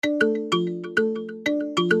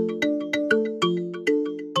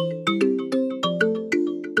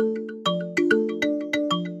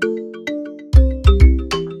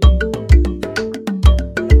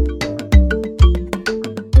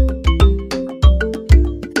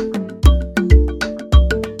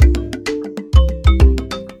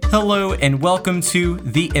Hello and welcome to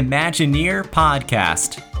the Imagineer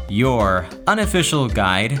Podcast, your unofficial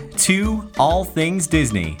guide to all things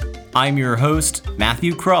Disney. I'm your host,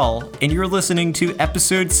 Matthew Krull, and you're listening to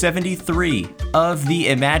episode 73 of the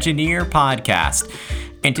Imagineer Podcast.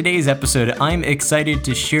 In today's episode, I'm excited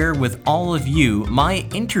to share with all of you my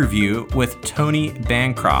interview with Tony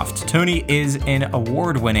Bancroft. Tony is an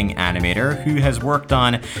award-winning animator who has worked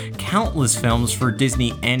on countless films for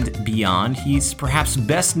Disney and beyond. He's perhaps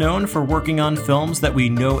best known for working on films that we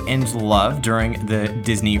know and love during the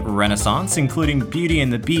Disney Renaissance, including Beauty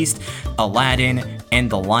and the Beast, Aladdin, and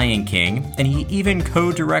The Lion King, and he even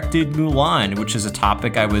co-directed Mulan, which is a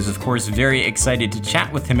topic I was, of course, very excited to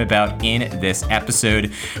chat with him about in this episode.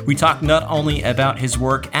 We talk not only about his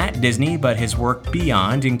work at Disney, but his work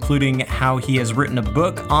beyond, including how he has written a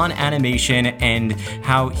book on animation and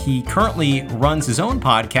how he currently runs his own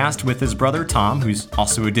podcast with his brother Tom, who's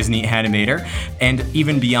also a Disney animator. And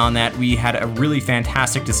even beyond that, we had a really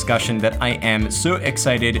fantastic discussion that I am so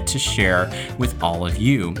excited to share with all of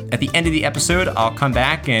you. At the end of the episode, I'll come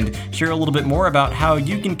back and share a little bit more about how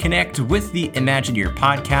you can connect with the Imagineer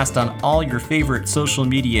Podcast on all your favorite social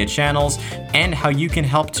media channels and how you can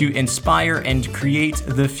help to inspire and create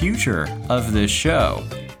the future of this show.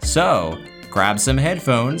 So, grab some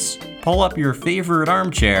headphones, pull up your favorite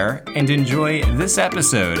armchair, and enjoy this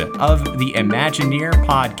episode of the Imagineer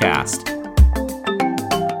Podcast.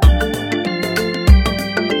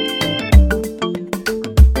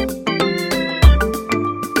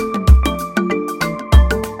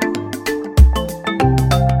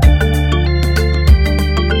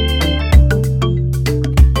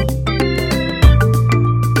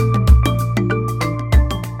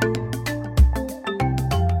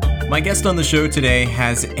 My guest on the show today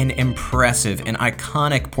has an impressive and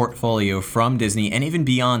iconic portfolio from Disney and even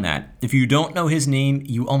beyond that. If you don't know his name,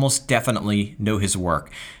 you almost definitely know his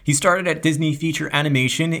work. He started at Disney Feature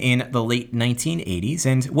Animation in the late 1980s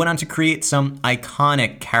and went on to create some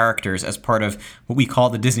iconic characters as part of what we call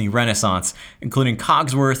the Disney Renaissance, including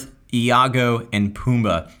Cogsworth, Iago, and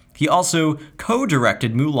Pumbaa. He also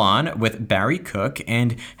co-directed Mulan with Barry Cook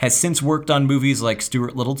and has since worked on movies like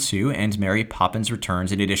Stuart Little 2 and Mary Poppins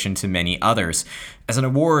Returns, in addition to many others. As an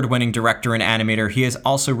award-winning director and animator, he has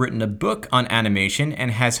also written a book on animation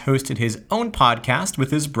and has hosted his own podcast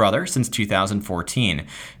with his brother since 2014.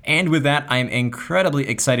 And with that, I am incredibly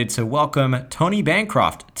excited to welcome Tony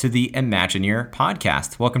Bancroft to the Imagineer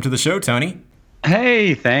Podcast. Welcome to the show, Tony.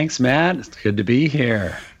 Hey, thanks, Matt. It's good to be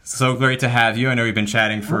here. So great to have you. I know we've been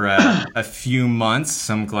chatting for a few months.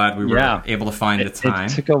 I'm glad we were able to find the time.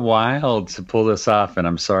 It took a while to pull this off, and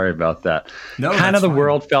I'm sorry about that. No, kind of the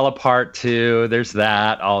world fell apart, too. There's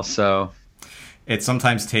that also. It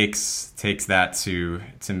sometimes takes that to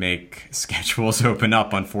make schedules open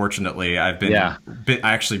up, unfortunately. I've been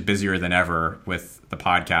actually busier than ever with the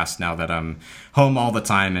podcast now that I'm home all the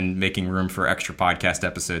time and making room for extra podcast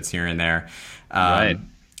episodes here and there. Right.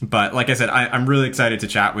 But like I said, I'm really excited to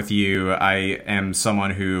chat with you. I am someone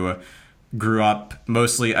who grew up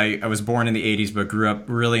mostly, I was born in the 80s, but grew up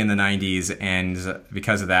really in the 90s. And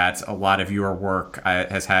because of that, a lot of your work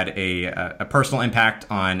has had a personal impact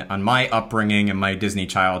on my upbringing and my Disney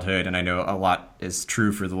childhood. And I know a lot is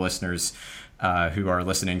true for the listeners who are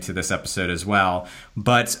listening to this episode as well.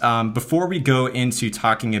 But before we go into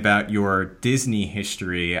talking about your Disney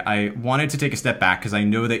history, I wanted to take a step back because I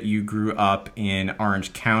know that you grew up in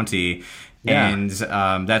Orange County. Yeah. And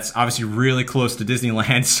that's obviously really close to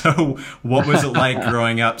Disneyland. So what was it like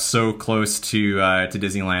growing up so close to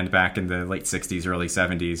Disneyland back in the late 60s, early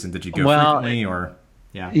 70s? And did you go frequently or?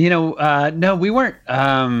 Yeah. No, we weren't.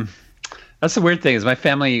 That's the weird thing is my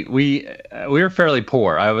family, we were fairly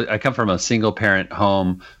poor. I come from a single parent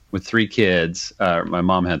home with 3 kids. My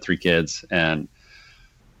mom had 3 kids and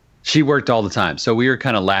she worked all the time. So we were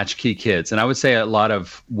kind of latchkey kids. And I would say a lot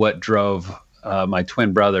of what drove my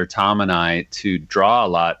twin brother, Tom, and I to draw a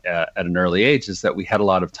lot at an early age is that we had a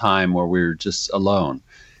lot of time where we were just alone.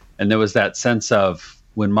 And there was that sense of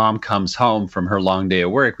when mom comes home from her long day of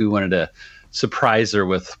work, we wanted to surprise her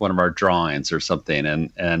with one of our drawings or something.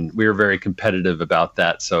 And we were very competitive about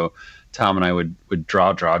that. So Tom and I would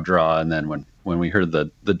draw. And then when we heard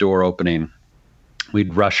the door opening,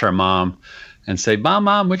 we'd rush our mom and say,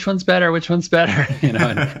 Mom, which one's better? Which one's better?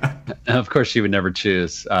 And of course she would never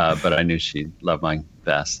choose, but I knew she loved mine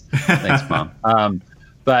best. Thanks, Mom.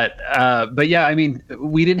 But yeah, I mean,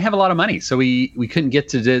 we didn't have a lot of money, so we couldn't get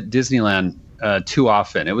to Disneyland too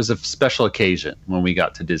often. It was a special occasion when we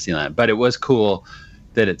got to Disneyland, but it was cool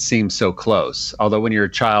that it seemed so close. Although when you're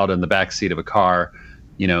a child in the backseat of a car,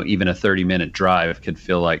 even a 30-minute drive can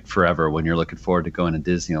feel like forever when you're looking forward to going to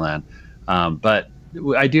Disneyland. But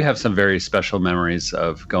I do have some very special memories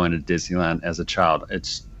of going to Disneyland as a child.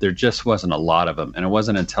 There just wasn't a lot of them, and it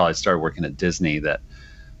wasn't until I started working at Disney that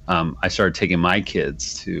I started taking my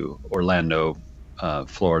kids to Orlando,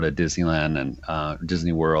 Florida, Disneyland, and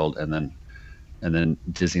Disney World, and then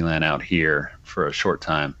Disneyland out here for a short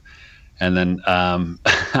time. And then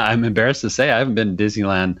I'm embarrassed to say I haven't been to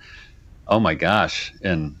Disneyland. Oh my gosh,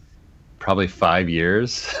 in probably 5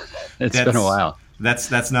 years. It's been a while.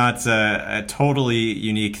 That's not a totally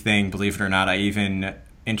unique thing, believe it or not. I even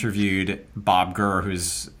interviewed Bob Gurr,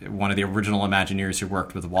 who's one of the original Imagineers who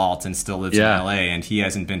worked with Walt and still lives in LA, and he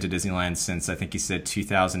hasn't been to Disneyland since, I think he said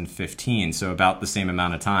 2015, so about the same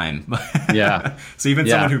amount of time. Yeah. So even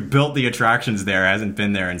someone who built the attractions there hasn't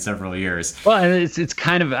been there in several years. Well, and it's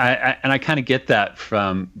kind of, I kind of get that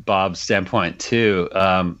from Bob's standpoint too.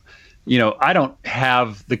 I don't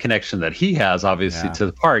have the connection that he has, obviously, to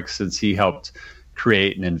the park, since he helped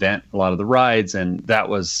create and invent a lot of the rides, and that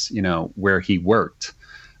was, where he worked.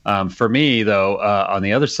 For me, though, on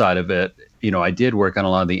the other side of it, I did work on a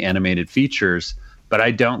lot of the animated features, but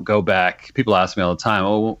I don't go back. People ask me all the time,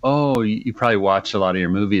 oh, you probably watch a lot of your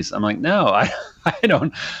movies. I'm like, no, I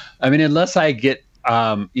don't. I mean, unless I get,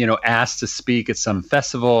 asked to speak at some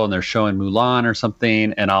festival and they're showing Mulan or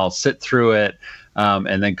something, and I'll sit through it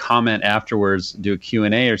and then comment afterwards, do a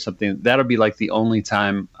Q&A or something. That'll be like the only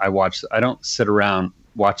time I watch. I don't sit around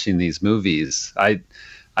watching these movies.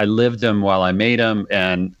 I lived them while I made them,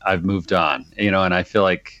 and I've moved on, and I feel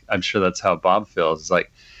like, I'm sure that's how Bob feels. It's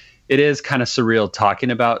like, it is kind of surreal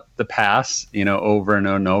talking about the past, over and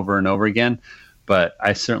over and over again, but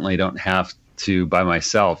I certainly don't have to, by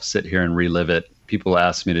myself, sit here and relive it. People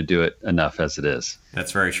ask me to do it enough as it is.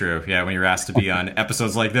 That's very true. Yeah, when you're asked to be on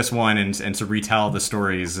episodes like this one and to retell the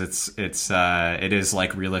stories, it is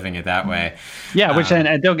like reliving it that way. Yeah, which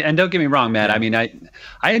and don't get me wrong, Matt. Yeah. I mean,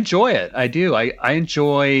 I enjoy it. I do. I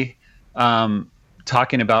enjoy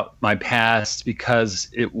talking about my past because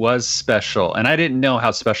it was special, and I didn't know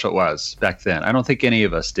how special it was back then. I don't think any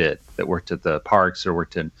of us did that worked at the parks or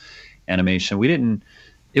worked in animation. We didn't.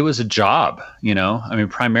 It was a job, I mean,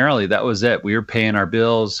 primarily that was it. We were paying our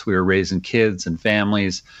bills. We were raising kids and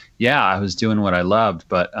families. Yeah, I was doing what I loved,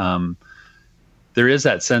 but there is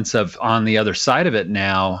that sense of, on the other side of it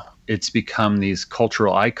now, it's become these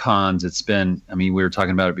cultural icons. It's been, I mean, we were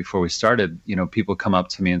talking about it before we started, people come up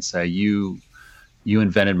to me and say, you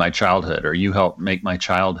invented my childhood, or you helped make my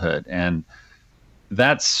childhood. And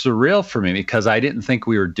that's surreal for me because I didn't think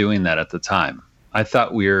we were doing that at the time. I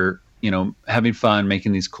thought we were, having fun,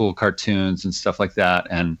 making these cool cartoons and stuff like that.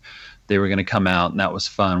 And they were going to come out, and that was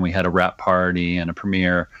fun. We had a wrap party and a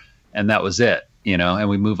premiere, and that was it, and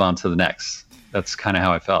we move on to the next. That's kind of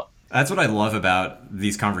how I felt. That's what I love about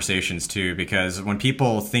these conversations too, because when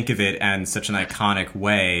people think of it in such an iconic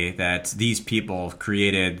way, that these people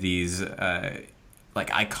created these like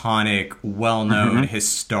iconic, well-known,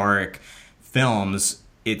 historic films,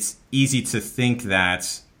 it's easy to think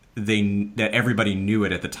that that everybody knew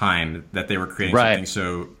it at the time, that they were creating something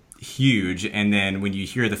so huge. And then when you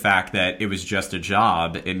hear the fact that it was just a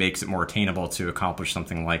job, it makes it more attainable to accomplish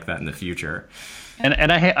something like that in the future.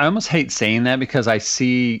 And I almost hate saying that, because I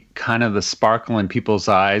see kind of the sparkle in people's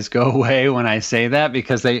eyes go away when I say that,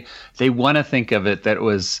 because they want to think of it that it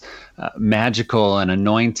was magical and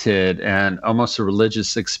anointed and almost a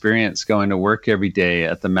religious experience going to work every day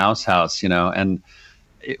at the Mouse House, and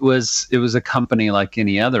it was a company like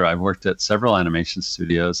any other. I've worked at several animation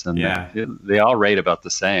studios, and they all rate about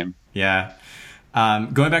the same. Yeah.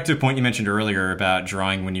 Going back to a point you mentioned earlier about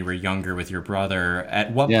drawing when you were younger with your brother,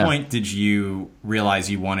 at what point did you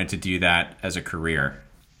realize you wanted to do that as a career?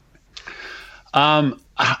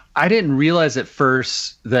 I didn't realize at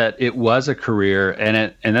first that it was a career,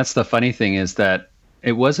 and that's the funny thing, is that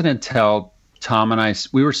it wasn't until Tom and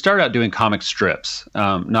we were started out doing comic strips,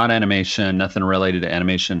 not animation, nothing related to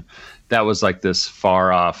animation. That was like this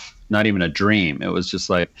far off, not even a dream. It was just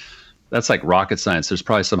like, that's like rocket science. There's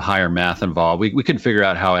probably some higher math involved. We couldn't figure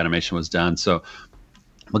out how animation was done. So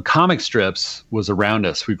the comic strips was around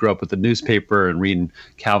us. We grew up with the newspaper and reading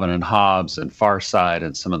Calvin and Hobbes and Far Side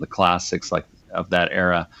and some of the classics like of that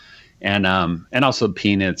era. And also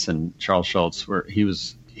Peanuts and Charles Schulz, where he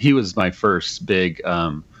was my first big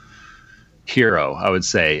hero, I would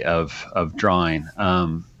say, of drawing.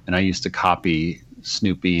 And I used to copy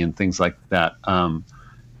Snoopy and things like that.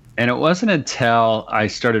 And it wasn't until I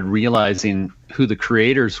started realizing who the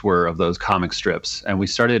creators were of those comic strips.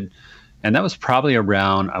 And that was probably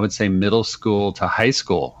around, I would say, middle school to high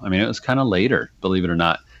school. I mean, it was kind of later, believe it or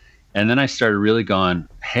not. And then I started really going,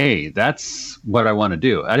 hey, that's what I want to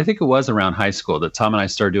do. I think it was around high school that Tom and I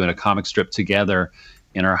started doing a comic strip together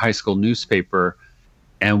in our high school newspaper.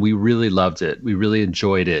 and we really loved it. We really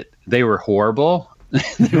enjoyed it. They were horrible.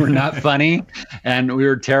 They were not funny, and we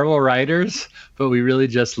were terrible writers, but we really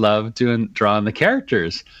just loved drawing the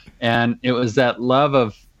characters. And it was that love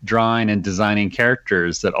of drawing and designing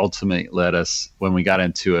characters that ultimately led us, when we got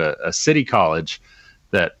into a city college,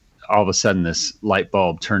 that all of a sudden this light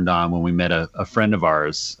bulb turned on when we met a friend of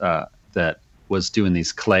ours that was doing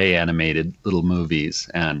these clay animated little movies.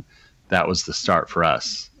 And that was the start for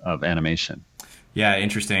us of animation. Yeah,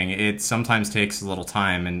 interesting. It sometimes takes a little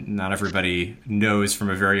time, and not everybody knows from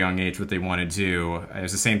a very young age what they want to do. It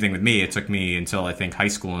was the same thing with me. It took me until, I think, high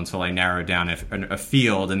school until I narrowed down a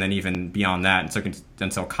field, and then even beyond that, it took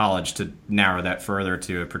until college to narrow that further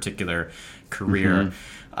to a particular career.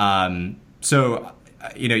 So,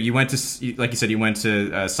 you went to, like you said, you went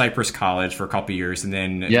to Cypress College for a couple of years, and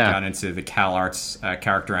then got into the CalArts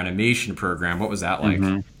character animation program. What was that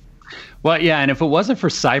like? Well, yeah, and if it wasn't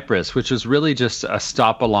for Cypress, which was really just a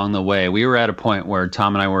stop along the way, we were at a point where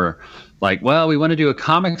Tom and I were like, well, we want to do a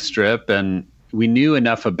comic strip, and we knew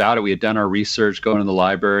enough about it. We had done our research, going to the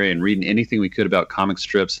library and reading anything we could about comic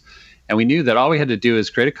strips, and we knew that all we had to do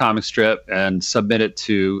is create a comic strip and submit it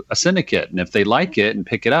to a syndicate, and if they like it and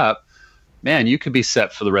pick it up, man, you could be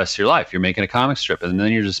set for the rest of your life. You're making a comic strip, and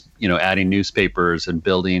then you're just, adding newspapers and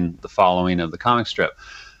building the following of the comic strip.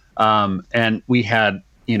 And we had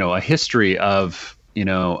a history of,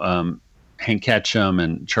 Hank Ketchum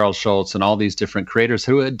and Charles Schultz and all these different creators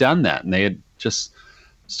who had done that. And they had just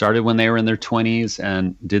started when they were in their 20s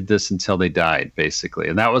and did this until they died, basically.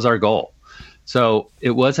 And that was our goal. So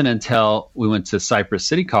it wasn't until we went to Cypress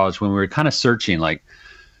City College when we were kind of searching, like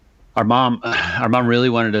our mom really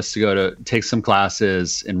wanted us to go to take some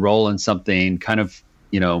classes, enroll in something, kind of,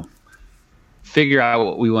 figure out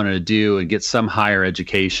what we wanted to do and get some higher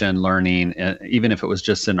education learning, even if it was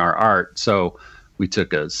just in our art. So we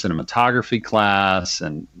took a cinematography class,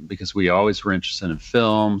 and because we always were interested in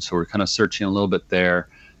film, so we're kind of searching a little bit there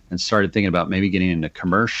and started thinking about maybe getting into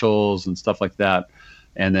commercials and stuff like that.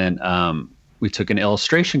 And then we took an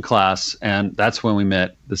illustration class, and that's when we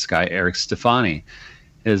met this guy, Eric Stefani.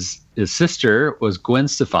 His sister was Gwen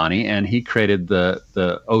Stefani, and he created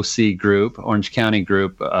the OC group, Orange County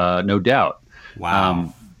group, No Doubt.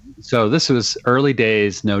 Wow. So this was early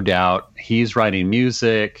days, No Doubt. He's writing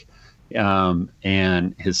music,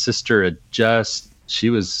 and his sister had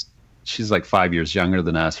she's like 5 years younger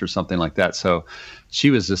than us or something like that. So she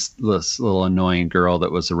was just this little annoying girl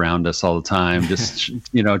that was around us all the time, just,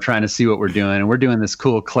 trying to see what we're doing. And we're doing this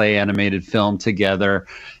cool clay animated film together.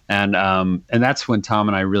 And that's when Tom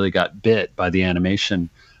and I really got bit by the animation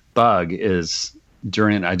bug.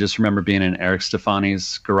 I just remember being in Eric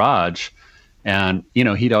Stefani's garage, and,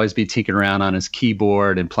 he'd always be tinking around on his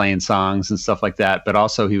keyboard and playing songs and stuff like that. But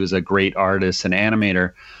also he was a great artist and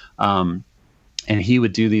animator. And he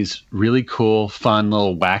would do these really cool, fun,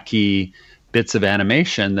 little wacky bits of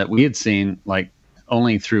animation that we had seen like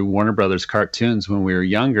only through Warner Brothers cartoons when we were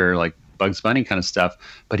younger, like Bugs Bunny kind of stuff.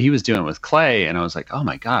 But he was doing it with clay. And I was like, oh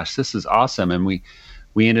my gosh, this is awesome. And we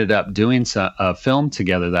ended up doing a film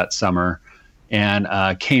together that summer, and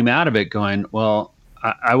came out of it going, well,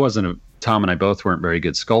 Tom and I both weren't very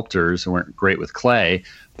good sculptors and weren't great with clay,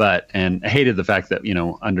 and I hated the fact that,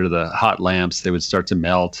 under the hot lamps, they would start to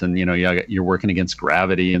melt, and, you're working against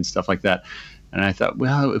gravity and stuff like that. And I thought,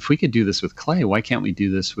 well, if we could do this with clay, why can't we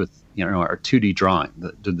do this with, our 2D drawing,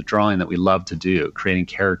 the drawing that we love to do, creating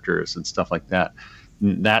characters and stuff like that.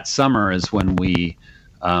 And that summer is when we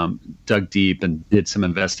dug deep and did some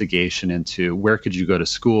investigation into where could you go to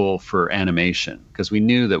school for animation, because we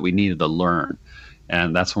knew that we needed to learn.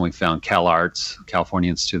 And that's when we found CalArts, California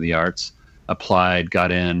Institute of the Arts, applied, got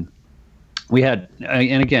in. We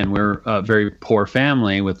we're a very poor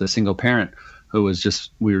family with a single parent who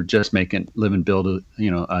we were just making live and build,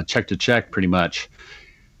 check to check pretty much.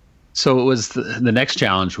 So it was the next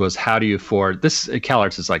challenge was, how do you afford this?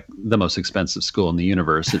 CalArts is like the most expensive school in the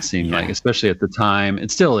universe, it seemed like, especially at the time.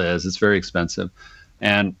 It still is. It's very expensive.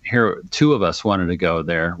 And here, two of us wanted to go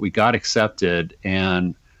there. We got accepted,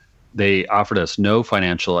 and they offered us no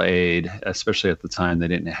financial aid, especially at the time. They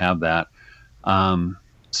didn't have that.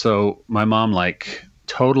 So my mom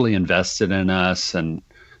totally invested in us and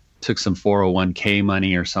took some 401k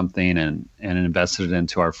money or something and invested it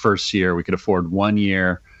into our first year. We could afford 1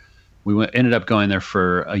 year. We ended up going there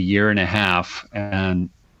for a year and a half, and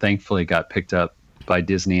thankfully got picked up by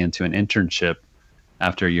Disney into an internship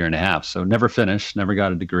after a year and a half. So never finished, never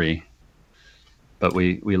got a degree, but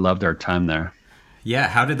we loved our time there. Yeah.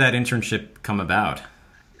 How did that internship come about?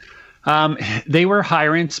 They were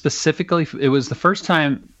hiring specifically. It was the first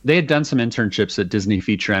time they had done some internships at Disney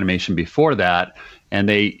Feature Animation before that, and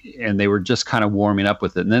they were just kind of warming up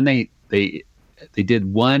with it. And then they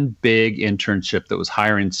did one big internship that was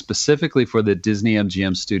hiring specifically for the Disney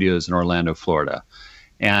MGM studios in Orlando, Florida.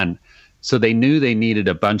 And so they knew they needed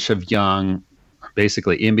a bunch of young,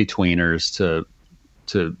 basically in-betweeners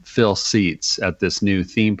to fill seats at this new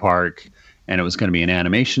theme park. And it was going to be an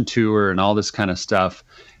animation tour and all this kind of stuff.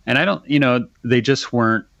 And they just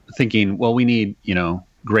weren't thinking, well, we need,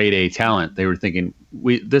 grade A talent. They were thinking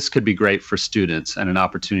this could be great for students and an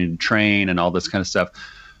opportunity to train and all this kind of stuff,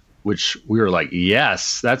 which we were like,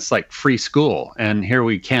 yes, that's like free school. And here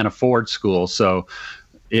we can't afford school. So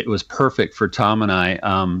it was perfect for Tom and I.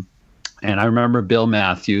 And I remember Bill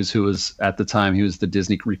Matthews, who was at the time, he was the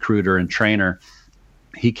Disney recruiter and trainer.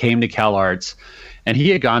 He came to CalArts and he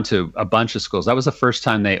had gone to a bunch of schools. That was the first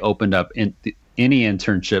time they opened up any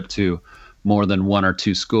internship to more than one or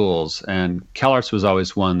two schools. And CalArts was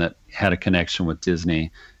always one that had a connection with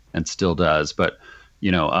Disney and still does. But,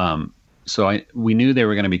 we knew they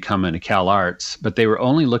were going to be coming to CalArts, but they were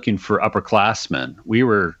only looking for upperclassmen. We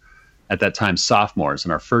were at that time sophomores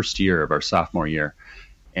in our first year of our sophomore year.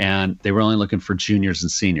 And they were only looking for juniors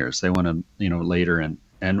and seniors. They wanted, later.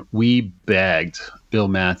 And we begged Bill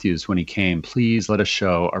Matthews when he came, please let us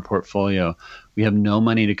show our portfolio. We have no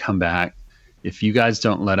money to come back. If you guys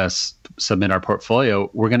don't let us submit our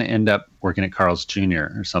portfolio, we're going to end up working at Carl's Jr.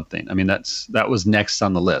 or something. I mean, that was next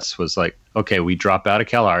on the list, was like, okay, we drop out of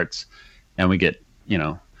CalArts and we get,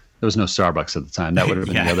 there was no Starbucks at the time. That would have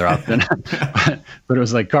been the other option. But it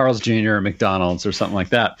was like Carl's Jr. or McDonald's or something like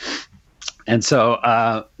that. And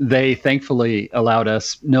so they thankfully allowed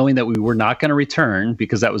us, knowing that we were not going to return,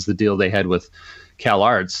 because that was the deal they had with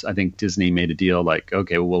CalArts. I think Disney made a deal like,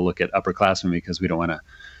 okay, well, we'll look at upperclassmen because we don't want to,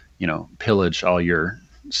 pillage all your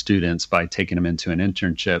students by taking them into an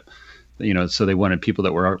internship. So they wanted people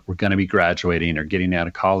that were going to be graduating or getting out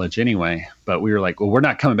of college anyway. But we were like, well, we're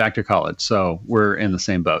not coming back to college, so we're in the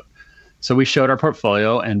same boat. So we showed our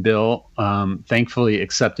portfolio, and Bill thankfully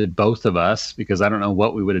accepted both of us, because I don't know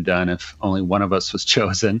what we would have done if only one of us was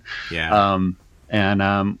chosen. Yeah.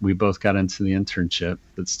 And we both got into the internship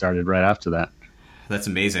that started right after that. That's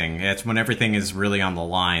amazing. It's when everything is really on the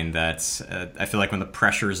line that I feel like when the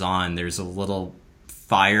pressure's on, there's a little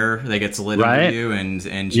fire that gets lit under you,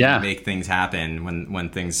 and you make things happen when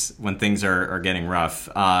things are getting rough.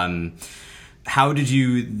 How did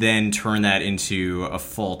you then turn that into a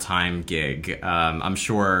full-time gig? I'm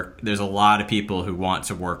sure there's a lot of people who want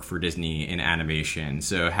to work for Disney in animation.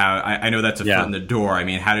 So I know that's a foot in the door. I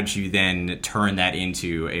mean, how did you then turn that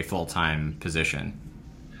into a full-time position?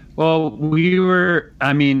 Well,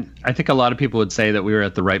 I think a lot of people would say that we were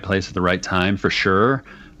at the right place at the right time, for sure.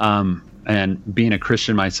 And being a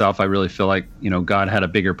Christian myself, I really feel like, God had a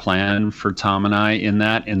bigger plan for Tom and I in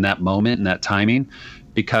that moment, in that timing,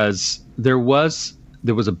 because there was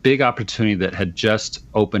a big opportunity that had just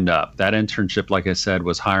opened up. That internship, like I said,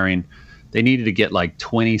 was hiring. They needed to get like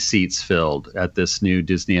 20 seats filled at this new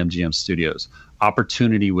Disney MGM Studios.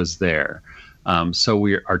 Opportunity was there. So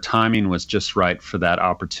our timing was just right for that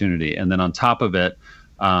opportunity. And then on top of it,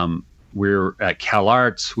 we're at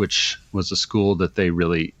CalArts, which was a school that they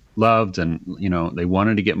really loved, and they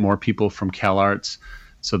wanted to get more people from CalArts.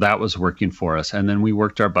 So that was working for us. And then we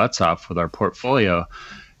worked our butts off with our portfolio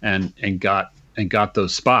and got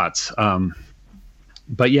those spots.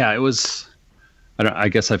 But yeah, it was, I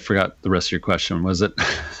guess I forgot the rest of your question. Was it?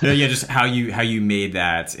 Yeah, just how you made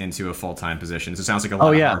that into a full-time position. So it sounds like a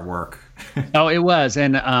lot of hard work. Oh, it was.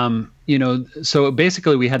 And, so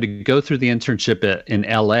basically we had to go through the internship in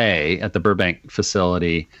LA at the Burbank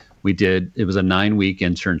facility. It was a 9-week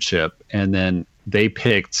internship, and then they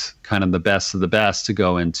picked kind of the best of the best to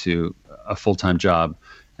go into a full-time job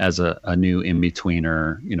as a new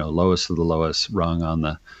in-betweener, lowest of the lowest rung on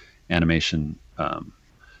the animation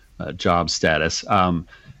job status.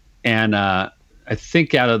 And I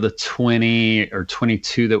think out of the 20 or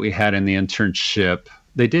 22 that we had in the internship,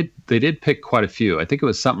 they did pick quite a few. I think it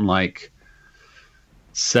was something like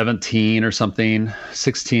 17 or something,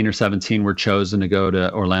 16 or 17 were chosen to go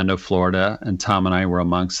to Orlando, Florida, and Tom and I were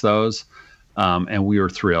amongst those. And we were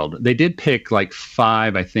thrilled. They did pick like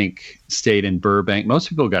 5, I think, stayed in Burbank. Most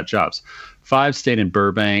people got jobs. 5 stayed in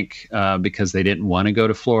Burbank because they didn't want to go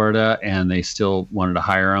to Florida, and they still wanted to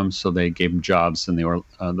hire them, so they gave them jobs in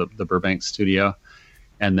the Burbank studio.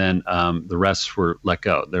 And then the rest were let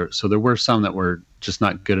go. So there were some that were just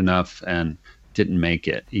not good enough and didn't make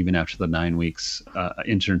it, even after the 9 weeks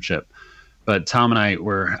internship. But Tom and I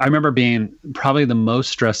remember being probably the most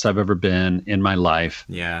stressed I've ever been in my life.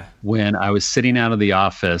 Yeah. When I was sitting out of the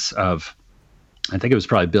office of, I think it was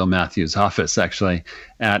probably Bill Matthews' office actually,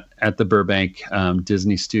 at the Burbank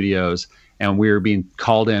Disney Studios, and we were being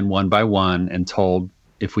called in one by one and told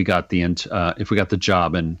if we got the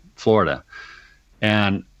job in Florida.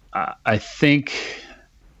 And I think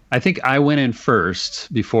I went in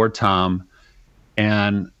first before Tom,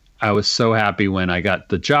 and I was so happy when I got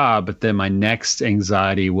the job. But then my next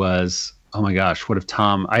anxiety was, oh my gosh, what if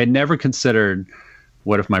Tom? I had never considered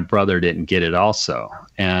what if my brother didn't get it also,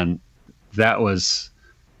 and that was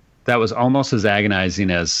almost as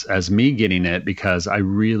agonizing as me getting it, because I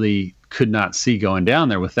really could not see going down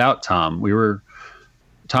there without Tom.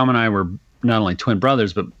 Tom and I were not only twin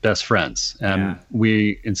brothers, but best friends. And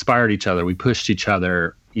we inspired each other. We pushed each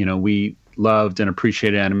other. We loved and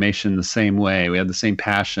appreciated animation the same way. We had the same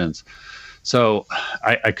passions. So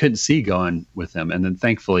I couldn't see going with him. And then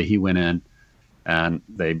thankfully he went in, and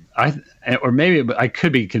or maybe I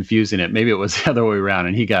could be confusing it. Maybe it was the other way around,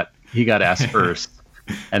 and he got asked first.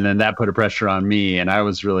 And then that put a pressure on me, and I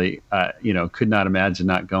was really, could not imagine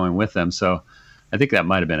not going with them. So I think that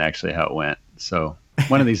might've been actually how it went. So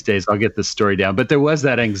one of these days I'll get this story down, but there was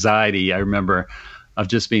that anxiety, I remember, of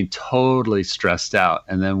just being totally stressed out.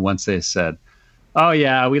 And then once they said, oh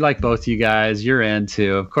yeah, we like both you guys, you're in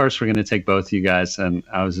too, of course we're going to take both you guys. And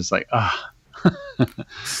I was just like,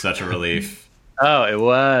 Such a relief. Oh, it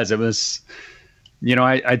was,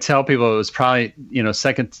 I tell people it was probably,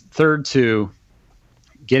 third to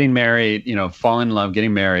getting married, falling in love,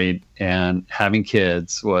 getting married, and having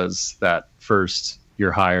kids was that first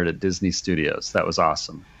you're hired at Disney Studios. That was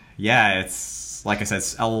awesome. Yeah, it's like I said,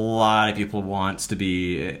 a lot of people wants to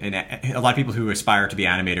be, a lot of people who aspire to be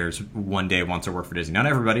animators one day want to work for Disney. Not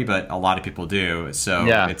everybody, but a lot of people do. So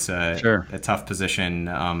it's a tough position,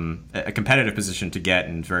 a competitive position to get,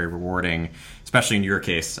 and very rewarding. Especially in your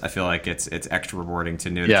case, I feel like it's extra rewarding to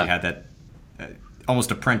know that you had that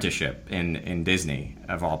almost apprenticeship in Disney,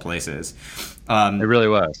 of all places. It really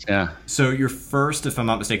was, yeah. So your first, if I'm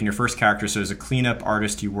not mistaken, your first character, so as a cleanup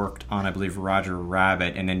artist, you worked on, I believe, Roger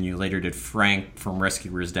Rabbit, and then you later did Frank from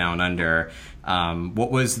Rescuers Down Under.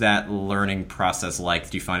 What was that learning process like?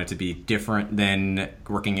 Did you find it to be different than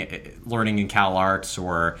learning in Cal Arts,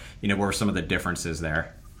 or what were some of the differences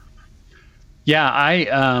there?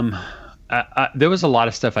 Yeah, there was a lot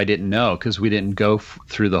of stuff I didn't know, because we didn't go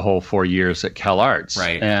through the whole 4 years at Cal Arts.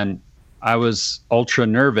 Right. And I was ultra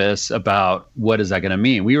nervous about what is that going to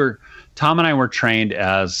mean. Tom and I were trained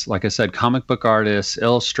as, like I said, comic book artists,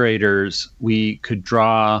 illustrators. We could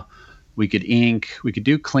draw, we could ink, we could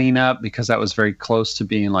do cleanup, because that was very close to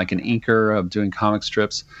being like an inker of doing comic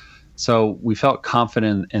strips. So we felt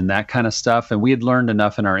confident in that kind of stuff. And we had learned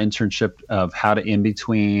enough in our internship of how to in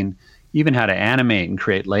between, even how to animate and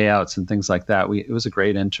create layouts and things like that. It was a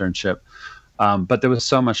great internship. But there was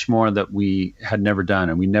so much more that we had never done,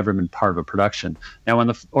 and we'd never been part of a production. Now, when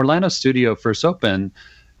the Orlando studio first opened,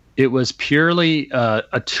 it was purely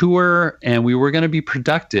a tour, and we were going to be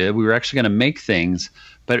productive. We were actually going to make things,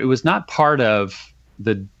 but it was not part of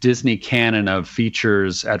the Disney canon of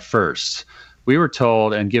features at first. We were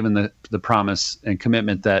told and given the promise and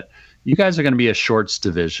commitment that you guys are going to be a shorts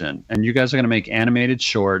division, and you guys are going to make animated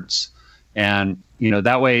shorts. And,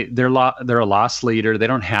 that way they're a loss leader. They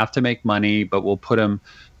don't have to make money, but we'll put them,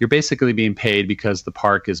 you're basically being paid because the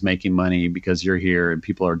park is making money because you're here and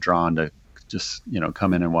people are drawn to just,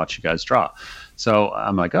 come in and watch you guys draw. So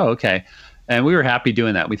I'm like, oh, okay. And we were happy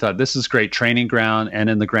doing that. We thought this is great training ground. And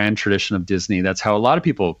in the grand tradition of Disney, that's how a lot of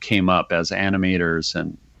people came up as animators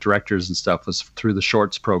and directors and stuff, was through the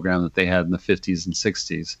shorts program that they had in the 50s and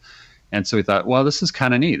 60s. And so we thought, well, this is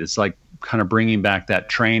kind of neat. It's like kind of bringing back that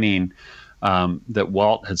training that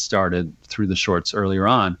Walt had started through the shorts earlier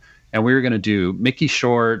on. And we were going to do Mickey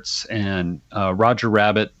shorts and Roger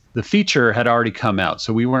Rabbit. The feature had already come out,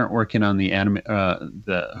 so we weren't working on the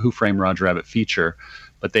Who Framed Roger Rabbit feature,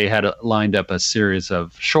 but they had lined up a series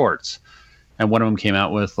of shorts. And one of them came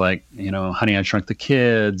out with Honey, I Shrunk the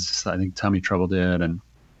Kids. I think Tommy Trouble did. And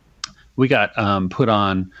we got put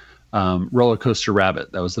on Roller Coaster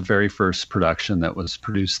Rabbit. That was the very first production that was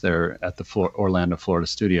produced there at the Orlando, Florida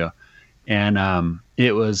studio. And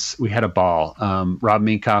we had a ball. Rob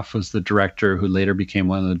Minkoff was the director, who later became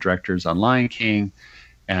one of the directors on Lion King.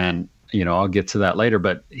 And, I'll get to that later,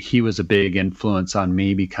 but he was a big influence on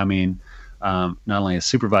me becoming not only a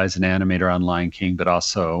supervising animator on Lion King, but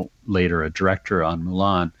also later a director on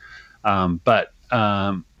Mulan. But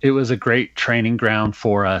it was a great training ground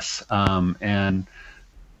for us. And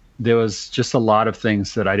there was just a lot of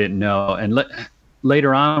things that I didn't know. And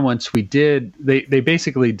later on, once we did, they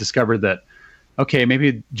basically discovered that okay,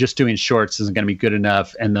 maybe just doing shorts isn't going to be good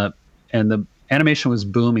enough. And the animation was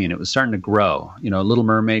booming. It was starting to grow. Little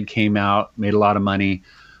Mermaid came out, made a lot of money.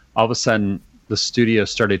 All of a sudden, the studio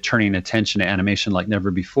started turning attention to animation like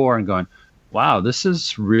never before and going, wow, this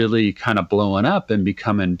is really kind of blowing up and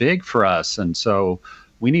becoming big for us. And so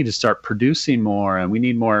we need to start producing more, and we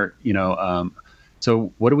need more,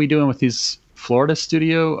 so what are we doing with these Florida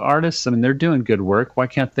studio artists? I mean, they're doing good work. Why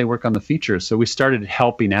can't they work on the features? So we started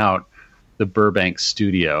helping out the Burbank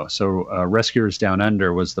studio. So Rescuers Down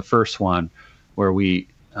Under was the first one where we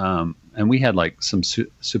had like some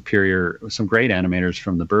great animators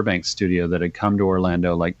from the Burbank studio that had come to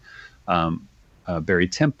Orlando, like Barry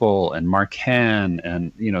Temple and Mark Henn,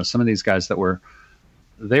 and some of these guys that were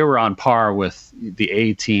on par with the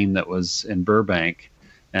A team that was in Burbank,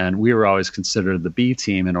 and we were always considered the B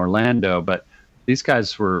team in Orlando. But these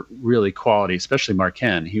guys were really quality, especially Mark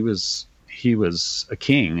Henn. He was a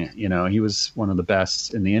king. He was one of the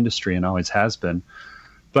best in the industry and always has been.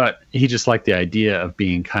 But he just liked the idea of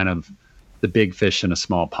being kind of the big fish in a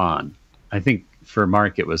small pond. I think for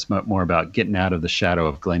Mark, it was more about getting out of the shadow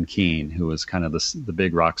of Glenn Keane, who was kind of the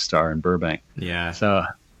big rock star in Burbank. Yeah. So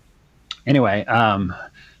anyway,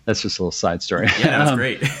 that's just a little side story. Yeah, that's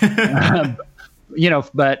great.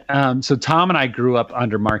 So Tom and I grew up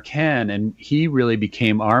under Mark Henn, and he really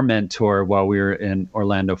became our mentor while we were in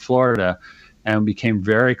Orlando, Florida, and became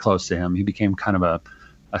very close to him. He became kind of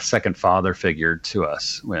a second father figure to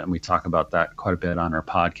us. We talk about that quite a bit on our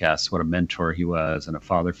podcast, what a mentor he was and a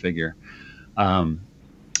father figure. I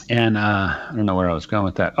don't know where I was going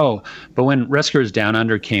with that. Oh, but when Rescuers Down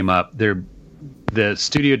Under came up, the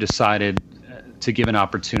studio decided to give an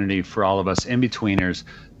opportunity for all of us in-betweeners.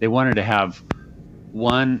 They wanted to have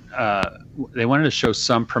they wanted to show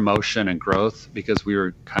some promotion and growth, because we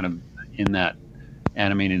were kind of in that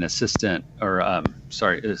animating assistant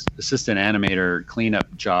assistant animator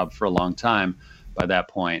cleanup job for a long time by that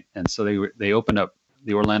point. And so they opened up,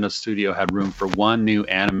 the Orlando studio had room for one new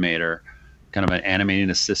animator, kind of an animating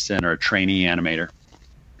assistant or a trainee animator.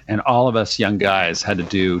 And all of us young guys had to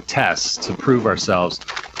do tests to prove ourselves,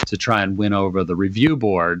 to try and win over the review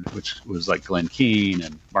board, which was like Glenn Keane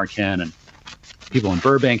and Mark Henn, and people in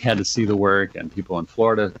Burbank had to see the work, and people in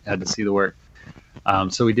Florida had to see the work.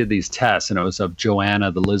 So we did these tests, and it was of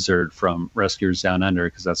Joanna the lizard from Rescuers Down Under,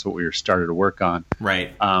 because that's what we were started to work on.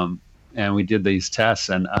 Right. And we did these tests,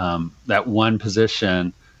 and that one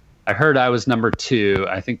position, I heard I was number 2.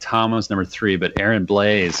 I think Tom was number 3, but Aaron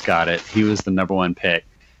Blaze got it. He was the number 1 pick,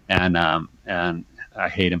 and I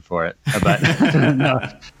hate him for it. But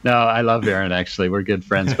no, I love Aaron. Actually, we're good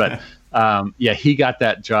friends. But he got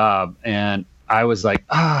that job, and I was like,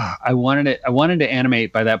 I wanted to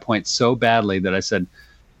animate by that point so badly that I said,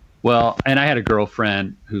 well, and I had a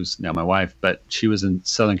girlfriend who's now my wife, but she was in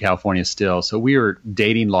Southern California still. So we were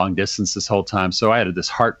dating long distance this whole time. So I had this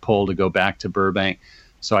heart pull to go back to Burbank.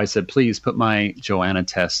 So I said, please put my Joanna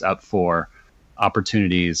tests up for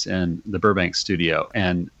opportunities in the Burbank studio.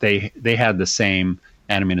 And they had the same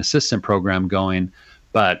animating assistant program going,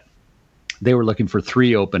 but they were looking for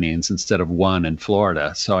 3 openings instead of 1 in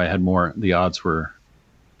Florida. So I had more, the odds were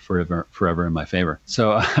forever in my favor.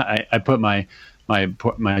 So I put my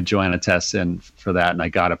Joanna tests in for that, and I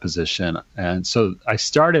got a position. And so I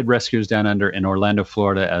started Rescuers Down Under in Orlando,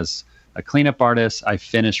 Florida as a cleanup artist. I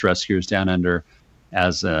finished Rescuers Down Under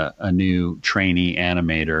as a new trainee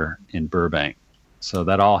animator in Burbank. So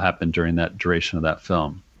that all happened during that duration of that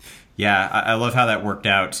film. Yeah, I love how that worked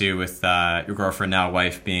out too, with your girlfriend, now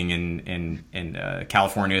wife, being in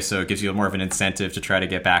California. So it gives you more of an incentive to try to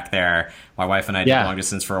get back there. My wife and I did long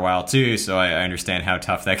distance for a while too, so I understand how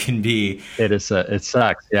tough that can be. It is. It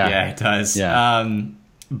sucks. Yeah. Yeah, it does. Yeah.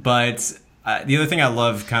 But the other thing I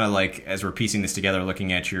love, kind of like as we're piecing this together,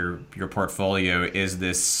 looking at your portfolio, is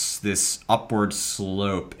this upward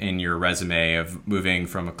slope in your resume of moving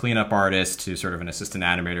from a cleanup artist to sort of an assistant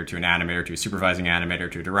animator to an animator to a supervising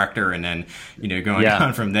animator to a director, and then going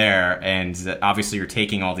on from there. And obviously you're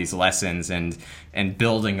taking all these lessons and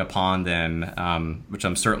building upon them, which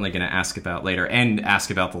I'm certainly going to ask about later, and ask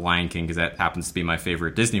about The Lion King, because that happens to be my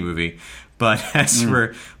favorite Disney movie. But as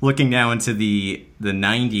we're looking now into the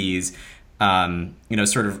 90s,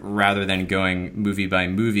 sort of rather than going movie by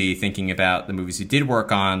movie, thinking about the movies you did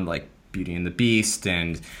work on, like Beauty and the Beast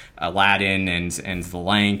and Aladdin and The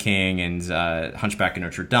Lion King and Hunchback of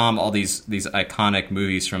Notre Dame, all these iconic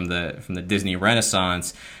movies from the Disney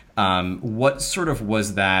Renaissance. What sort of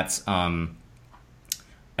was that, I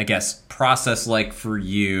guess, process like for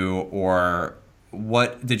you, or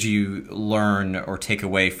what did you learn or take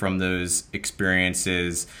away from those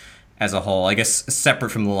experiences as a whole, I guess separate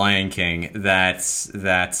from The Lion King,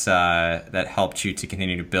 that helped you to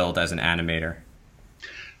continue to build as an animator?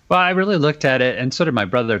 Well, I really looked at it, and so did my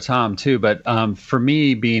brother Tom too. But for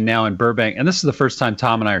me, being now in Burbank, and this is the first time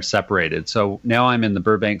Tom and I are separated. So now I'm in the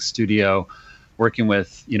Burbank studio, working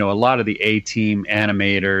with a lot of the A-team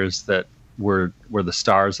animators that were the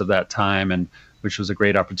stars of that time, and which was a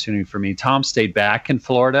great opportunity for me. Tom stayed back in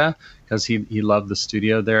Florida because he loved the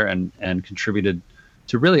studio there and contributed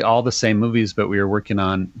to really all the same movies, but we were working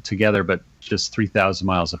on together, but just 3,000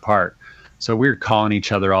 miles apart. So we were calling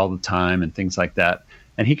each other all the time and things like that.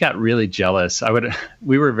 And he got really jealous.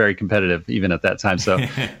 We were very competitive even at that time. So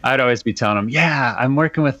I'd always be telling him, yeah, I'm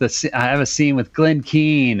working with I have a scene with Glenn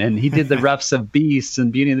Keane, and he did the roughs of Beasts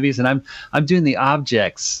and Beauty and the Beast, and I'm doing the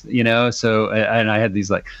objects, So, and I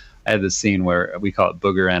had this scene where we call it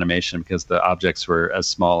booger animation because the objects were as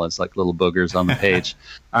small as like little boogers on the page.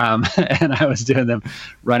 And I was doing them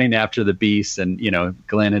running after the beast. And,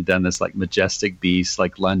 Glenn had done this like majestic beast,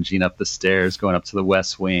 like lunging up the stairs, going up to the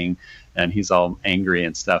West Wing. And he's all angry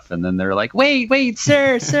and stuff. And then they're like, wait,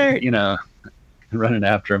 sir, running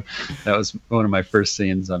after him. That was one of my first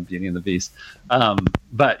scenes on Beauty and the Beast.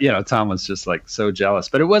 But, Tom was just like so jealous.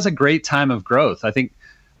 But it was a great time of growth. I think,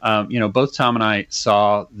 both Tom and I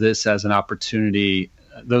saw this as an opportunity.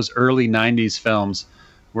 Those early 90s films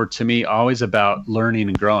were, to me, always about learning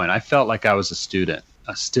and growing. I felt like I was a student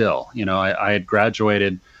still. I had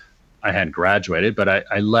graduated. I hadn't graduated, but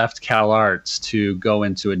I left Cal Arts to go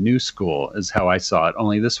into a new school, is how I saw it.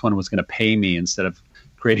 Only this one was going to pay me instead of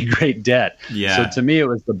creating great debt. Yeah. So to me, it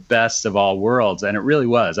was the best of all worlds. And it really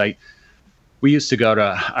was. We used to go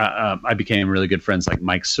to, I became really good friends. Like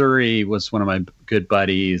Mike Surrey was one of my good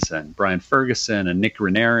buddies, and Brian Ferguson and Nick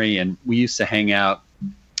Ranieri. And we used to hang out,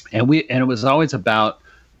 and it was always about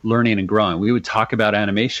learning and growing. We would talk about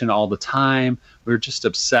animation all the time. We were just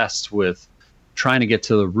obsessed with trying to get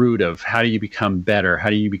to the root of how do you become better? How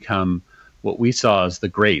do you become what we saw as the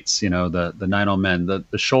greats, the Nine Old Men,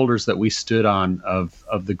 the shoulders that we stood on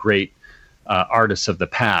of the great artists of the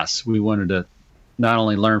past. We wanted to not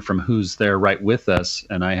only learn from who's there right with us,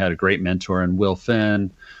 and I had a great mentor in Will Finn,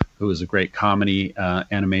 who was a great comedy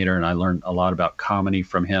animator, and I learned a lot about comedy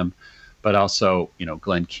from him, but also,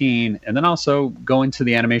 Glenn Keane, and then also going to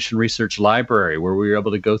the Animation Research Library, where we were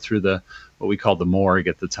able to go through what we called the morgue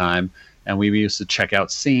at the time. And we used to check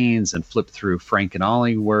out scenes and flip through Frank and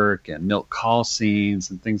Ollie work and Milt Kahl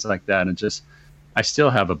scenes and things like that. And I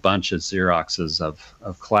still have a bunch of Xeroxes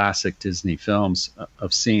of classic Disney films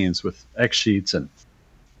of scenes with X sheets, and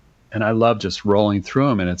I love just rolling through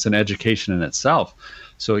them. And it's an education in itself.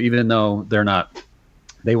 So even though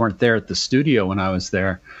they weren't there at the studio when I was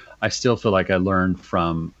there, I still feel like I learned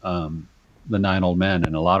from the Nine Old Men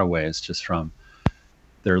in a lot of ways, just from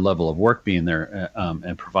their level of work being there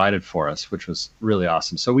and provided for us, which was really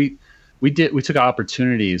awesome. So we took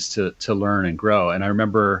opportunities to learn and grow. And I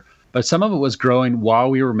remember, but some of it was growing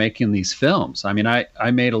while we were making these films. I mean,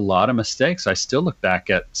 I made a lot of mistakes. I still look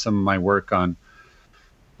back at some of my work on,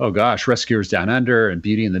 Rescuers Down Under and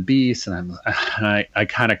Beauty and the Beast, and I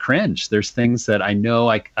kind of cringe. There's things that I know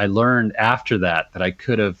I learned after that I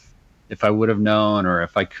could have, if I would have known, or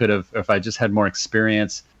if I just had more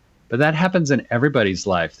experience. But that happens in everybody's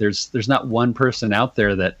life. There's not one person out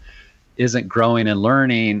there that isn't growing and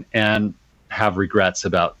learning and have regrets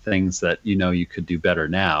about things that you could do better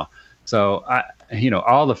now. So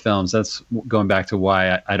all the films, that's going back to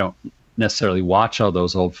why I don't necessarily watch all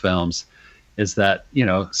those old films, is that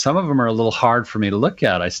some of them are a little hard for me to look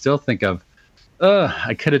at. I still think of,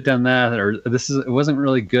 I could have done that, or it wasn't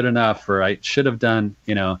really good enough, or I should have done,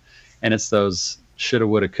 and it's those shoulda,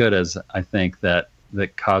 woulda, couldas, I think, that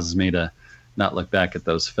causes me to not look back at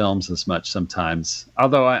those films as much sometimes,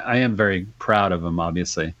 although I am very proud of them,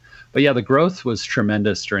 obviously. But yeah, the growth was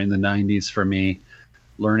tremendous during the 90s for me,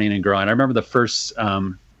 learning and growing. I remember the first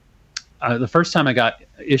time I got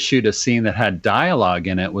issued a scene that had dialogue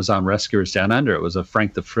in it was on Rescuers Down Under. It was a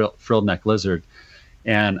Frank the Frilled-Neck Lizard.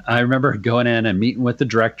 And I remember going in and meeting with the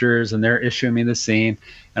directors, and they're issuing me the scene.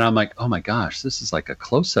 And I'm like, oh my gosh, this is like a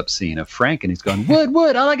close-up scene of Frank. And he's going,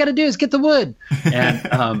 wood, all I got to do is get the wood.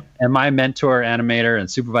 And my mentor animator and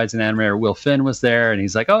supervising animator, Will Finn, was there. And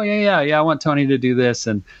he's like, oh, yeah, I want Tony to do this.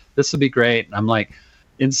 And this will be great. And I'm like,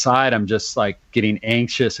 inside, I'm just like getting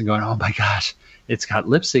anxious and going, oh my gosh, it's got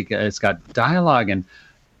lip sync, it's got dialogue. And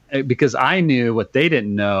because I knew what they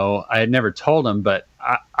didn't know, I had never told them, but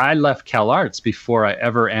I left Cal Arts before I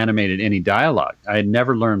ever animated any dialogue. I had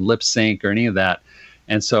never learned lip sync or any of that.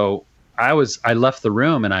 And so I left the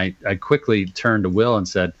room, and I quickly turned to Will and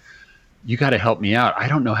said, you got to help me out. I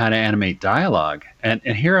don't know how to animate dialogue. And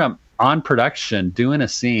here on production doing a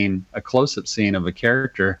scene, a close-up scene of a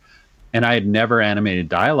character, and I had never animated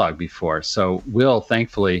dialogue before. So Will,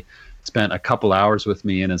 thankfully, spent a couple hours with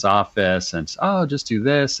me in his office and, just do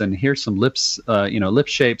this, and here's some lip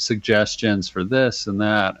shape suggestions for this and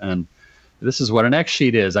that, and this is what an X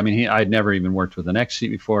sheet is. I mean, I'd never even worked with an X sheet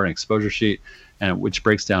before, an exposure sheet, and which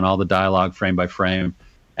breaks down all the dialogue frame by frame.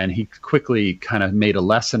 And he quickly kind of made a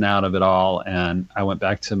lesson out of it all. And I went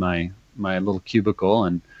back to my little cubicle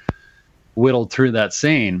and whittled through that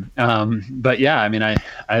scene. But yeah, I mean,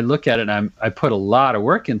 I look at it and I put a lot of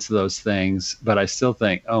work into those things, but I still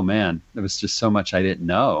think, oh man, there was just so much I didn't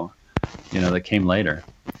know, that came later.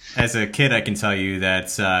 As a kid, I can tell you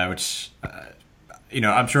that,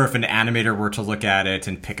 I'm sure if an animator were to look at it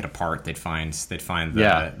and pick it apart, they'd find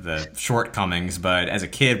the shortcomings. But as a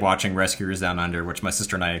kid watching Rescuers Down Under, which my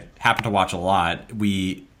sister and I happen to watch a lot,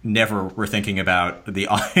 we never were thinking about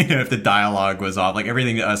if the dialogue was off. Like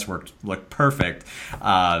everything to us looked perfect,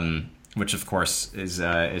 which of course is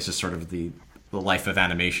just sort of the life of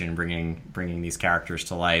animation, bringing these characters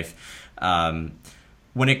to life.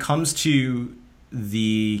 When it comes to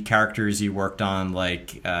the characters you worked on,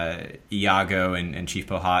 like Iago and Chief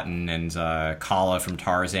Powhatan and Kala from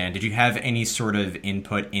Tarzan, did you have any sort of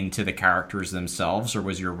input into the characters themselves, or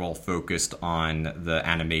was your role focused on the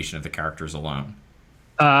animation of the characters alone?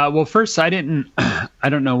 Well, first, I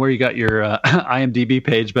don't know where you got your IMDb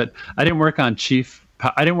page, but I didn't work on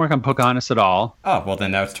Pocahontas at all. Oh, well,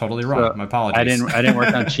 then that's totally wrong. So my apologies. I didn't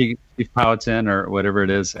work on Chief Powhatan or whatever it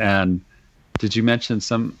is. And did you mention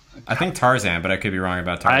some? I think Tarzan, but I could be wrong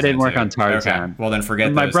about Tarzan. I didn't work on Tarzan. Okay. Well, then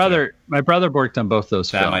forget my brother worked on both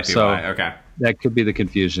those films. That might be why. Okay. That could be the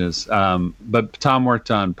confusion. But Tom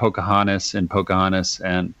worked on Pocahontas,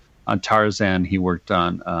 and on Tarzan he worked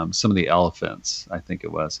on some of the elephants, I think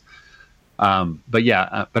it was. But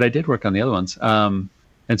I did work on the other ones. And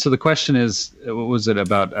so the question is, what was it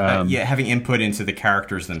about? Having input into the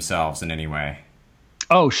characters themselves in any way.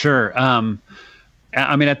 Oh, sure. I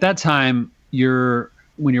mean, at that time,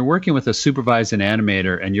 when you're working with a supervising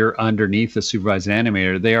animator and you're underneath a supervising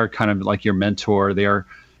animator, they are kind of like your mentor. They're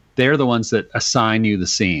the ones that assign you the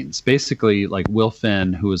scenes. Basically, like Will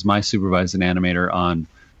Finn, who was my supervising animator on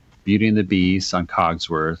Beauty and the Beast, on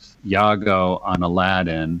Cogsworth, Iago on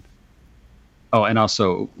Aladdin. Oh, and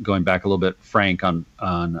also going back a little bit, Frank on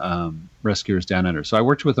Rescuers Down Under. So I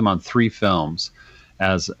worked with him on 3 films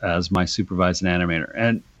as my supervising animator.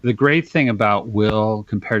 And the great thing about Will,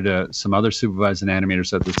 compared to some other supervising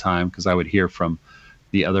animators at the time, because I would hear from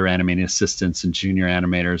the other animating assistants and junior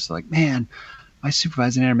animators, like, man, my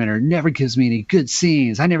supervising animator never gives me any good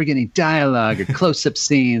scenes. I never get any dialogue or close-up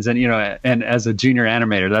scenes. And, and as a junior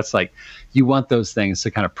animator, that's like, you want those things to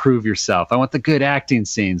kind of prove yourself. I want the good acting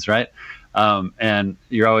scenes, right? And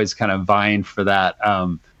you're always kind of vying for that.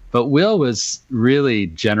 But Will was really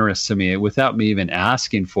generous to me without me even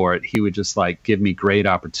asking for it. He would just like give me great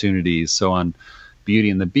opportunities. So on Beauty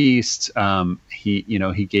and the Beast,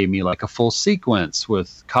 he gave me like a full sequence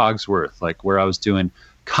with Cogsworth, like where I was doing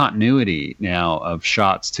continuity now of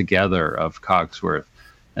shots together of Cogsworth.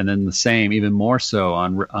 And then the same, even more so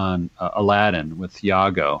on Aladdin with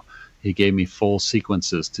Iago. He gave me full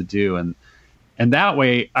sequences to do. And that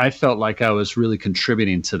way I felt like I was really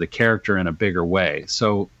contributing to the character in a bigger way.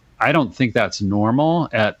 So I don't think that's normal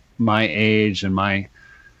at my age and my,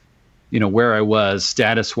 where I was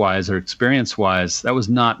status wise or experience wise. That was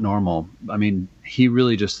not normal. I mean, he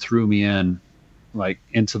really just threw me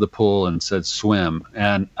into the pool and said, swim.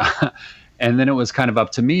 And, and then it was kind of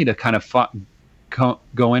up to me to kind of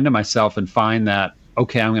go into myself and find that,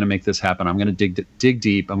 okay, I'm going to make this happen. I'm going to dig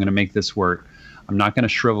deep. I'm going to make this work. I'm not going to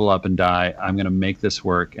shrivel up and die. I'm going to make this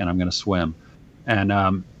work, and I'm going to swim.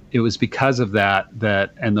 And it was because of that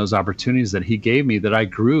and those opportunities that he gave me that I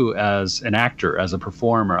grew as an actor, as a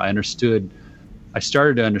performer. I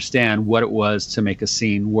started to understand what it was to make a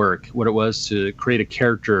scene work, what it was to create a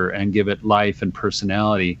character and give it life and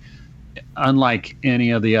personality, unlike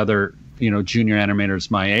any of the other, junior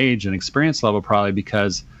animators my age and experience level, probably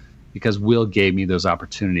because Will gave me those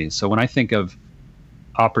opportunities. So when I think of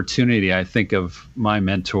opportunity, I think of my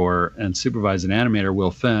mentor and supervising animator,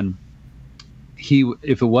 Will Finn.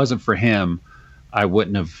 If it wasn't for him, I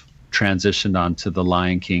wouldn't have transitioned onto The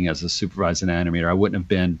Lion King as a supervising animator. I wouldn't have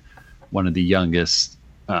been one of the youngest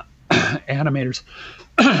animators.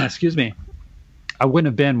 Excuse me. I wouldn't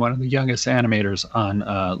have been one of the youngest animators on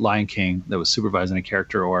Lion King that was supervising a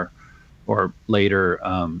character, or later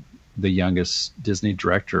the youngest Disney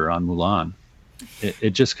director on Mulan.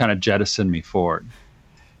 It just kind of jettisoned me forward.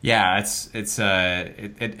 Yeah,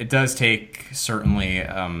 it does take certainly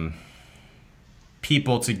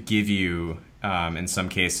people to give you in some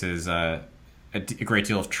cases, a great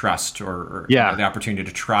deal of trust or Yeah. the opportunity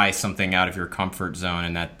to try something out of your comfort zone,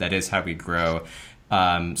 and that is how we grow.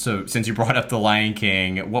 So since you brought up The Lion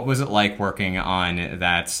King, what was it like working on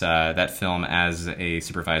that film as a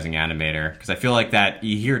supervising animator? Because I feel like that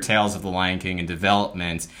you hear tales of The Lion King in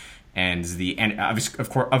development, and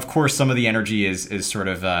of course some of the energy is sort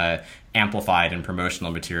of amplified in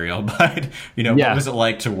promotional material. But what was it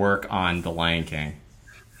like to work on The Lion King?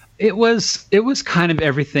 It was kind of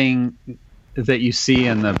everything that you see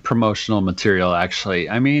in the promotional material, actually.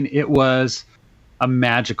 I mean, it was a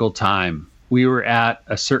magical time. We were at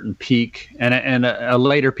a certain peak, and a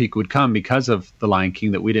later peak would come because of The Lion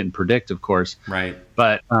King that we didn't predict, of course. Right.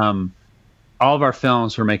 But all of our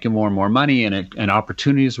films were making more and more money, and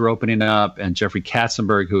opportunities were opening up. And Jeffrey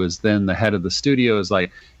Katzenberg, who was then the head of the studio, is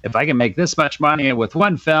like, if I can make this much money with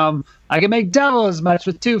one film, I can make double as much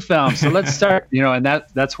with two films. So let's start, and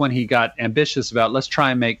that's when he got ambitious about, let's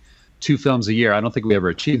try and make 2 films a year. I don't think we ever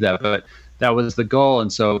achieved that, but that was the goal.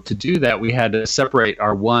 And so to do that, we had to separate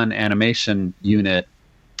our one animation unit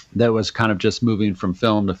that was kind of just moving from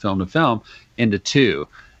film to film to film into 2.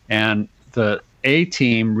 And the A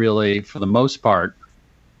team really, for the most part,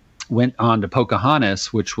 went on to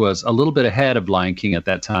Pocahontas, which was a little bit ahead of Lion King at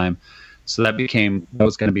that time. So that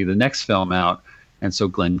was going to be the next film out. And so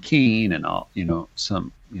Glenn Keane and all,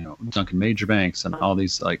 some, Duncan Majorbanks and all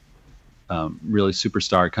these really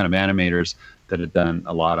superstar kind of animators that had done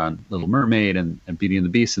a lot on Little Mermaid and Beauty and the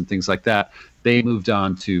Beast and things like that, they moved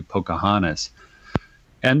on to Pocahontas.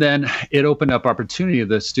 And then it opened up opportunity.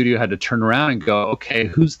 The studio had to turn around and go, okay,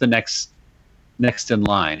 who's the next in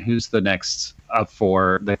line? Who's the next up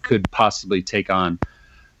for that could possibly take on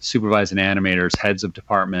supervising animators, heads of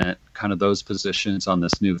department, kind of those positions on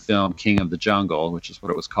this new film, King of the Jungle, which is what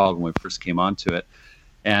it was called when we first came onto it.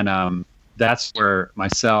 And that's where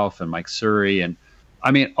myself and Mike Surrey and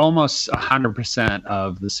almost 100%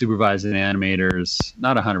 of the supervising animators,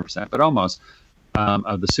 not 100%, but almost,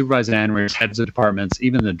 of the supervising animators, heads of departments,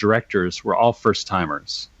 even the directors were all first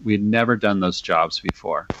timers. We'd never done those jobs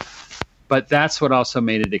before. But that's what also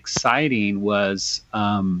made it exciting was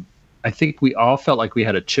I think we all felt like we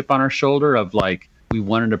had a chip on our shoulder of we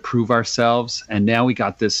wanted to prove ourselves. And now we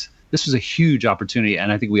got this was a huge opportunity.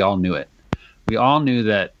 And I think we all knew it. We all knew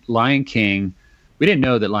that Lion King, we didn't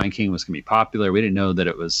know that Lion King was going to be popular. We didn't know that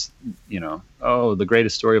it was, the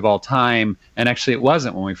greatest story of all time. And actually it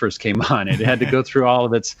wasn't when we first came on. It had to go through all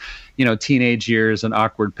of its, teenage years and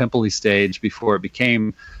awkward pimply stage before it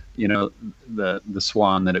became, the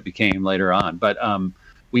swan that it became later on. But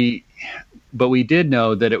we did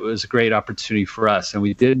know that it was a great opportunity for us. And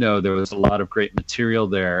we did know there was a lot of great material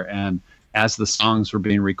there. And as the songs were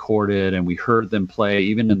being recorded and we heard them play,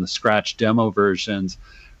 even in the scratch demo versions,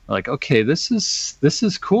 we're like, okay, this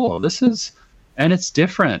is cool. And it's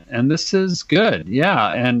different and this is good.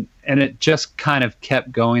 Yeah. And it just kind of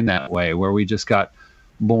kept going that way where we just got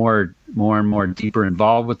more and more deeper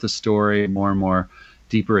involved with the story, more and more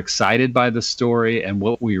deeper excited by the story and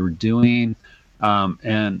what we were doing.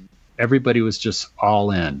 And everybody was just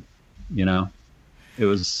all in, it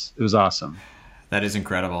was awesome. That is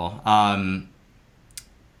incredible.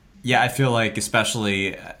 Yeah, I feel like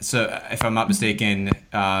especially, so if I'm not mistaken,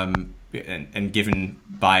 and given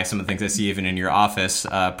by some of the things I see even in your office,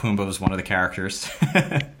 Pumbaa was one of the characters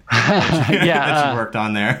that you worked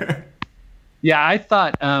on there. Yeah, I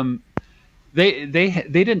thought they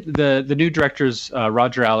didn't, the new directors,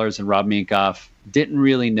 Roger Allers and Rob Minkoff, didn't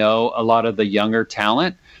really know a lot of the younger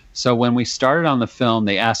talent. So when we started on the film,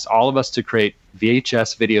 they asked all of us to create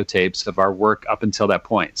VHS videotapes of our work up until that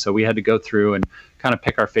point. So we had to go through and kind of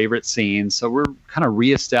pick our favorite scenes. So we're kind of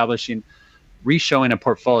re-showing a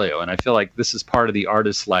portfolio. And I feel like this is part of the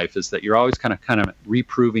artist's life, is that you're always kind of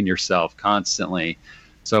reproving yourself constantly.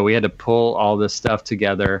 So we had to pull all this stuff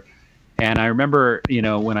together. And I remember,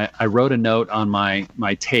 when I wrote a note on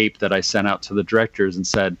my tape that I sent out to the directors and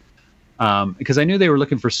said, because I knew they were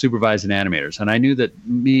looking for supervising animators, and I knew that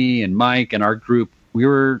me and Mike and our group, we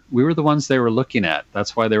were the ones they were looking at.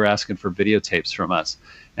 That's why they were asking for videotapes from us.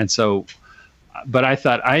 And so, but I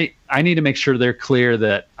thought I need to make sure they're clear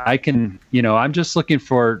that I can, I'm just looking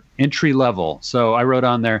for entry level. So I wrote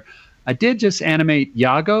on there, I did just animate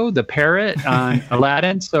Iago, the parrot on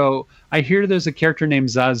Aladdin. So I hear there's a character named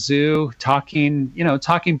Zazu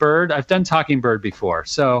talking bird. I've done talking bird before.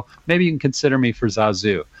 So maybe you can consider me for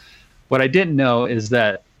Zazu. What I didn't know is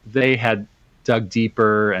that they had dug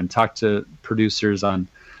deeper and talked to producers on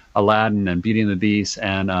Aladdin and Beauty and the Beast,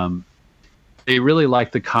 and they really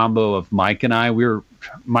liked the combo of Mike and I.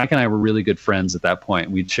 Mike and I were really good friends at that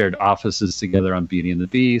point. We'd shared offices together on Beauty and the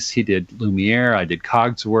Beast. He did Lumiere, I did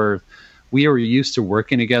Cogsworth. we were used to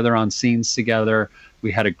working together on scenes together.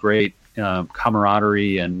 We had a great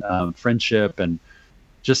camaraderie and friendship, and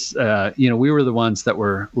just we were the ones that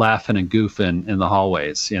were laughing and goofing in the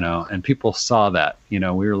hallways, and people saw that. We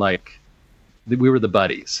were the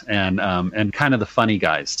buddies, and kind of the funny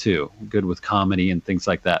guys too, good with comedy and things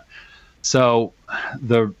like that. So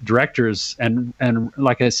the directors, and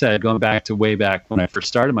like I said, going back to way back when I first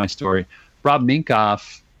started my story, Rob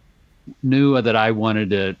Minkoff knew that I wanted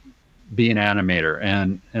to be an animator,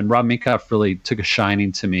 and Rob Minkoff really took a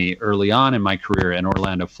shining to me early on in my career in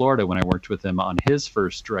Orlando, Florida, when I worked with him on his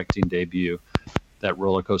first directing debut, that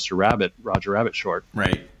Roger Rabbit short.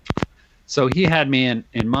 Right. So he had me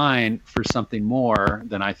in mind for something more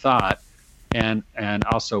than I thought, and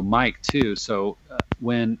also Mike too. So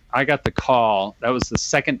when I got the call, that was the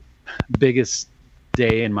second biggest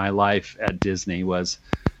day in my life at Disney, was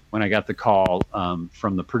when I got the call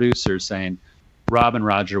from the producers saying, Rob and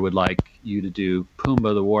Roger would like you to do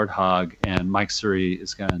Pumbaa the Warthog, and Mike Suri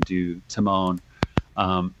is going to do Timon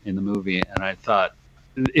in the movie. And I thought,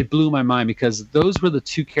 it blew my mind, because those were the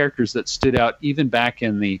two characters that stood out even back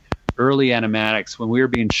in the early animatics when we were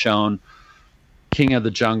being shown King of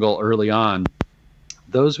the Jungle early on.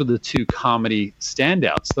 Those were the two comedy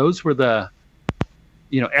standouts. Those were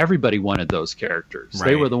everybody wanted those characters. Right.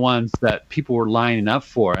 They were the ones that people were lining up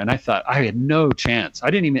for. And I thought I had no chance. I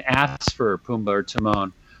didn't even ask for Pumbaa or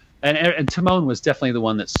Timon. And Timon was definitely the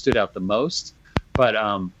one that stood out the most. But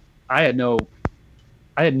I had no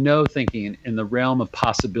thinking in the realm of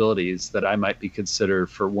possibilities that I might be considered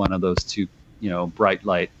for one of those two, bright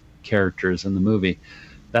light characters in the movie.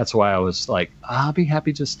 That's why I was like, I'll be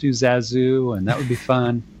happy just to do Zazu, and that would be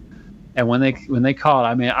fun. And when they called,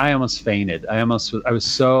 I mean, I almost fainted. I was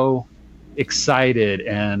so excited,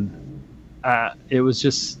 and it was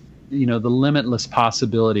just, the limitless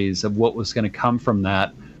possibilities of what was going to come from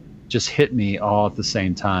that just hit me all at the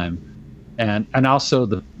same time. And also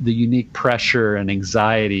the unique pressure and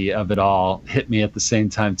anxiety of it all hit me at the same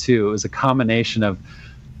time too. It was a combination of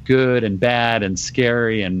good and bad and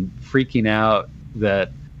scary and freaking out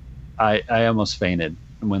that I almost fainted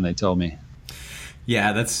when they told me.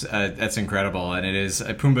 Yeah, that's incredible, and it is.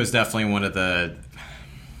 Pumbaa is definitely one of the.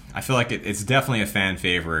 I feel like it's definitely a fan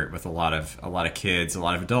favorite with a lot of kids, a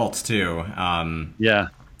lot of adults too. Yeah,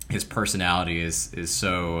 his personality is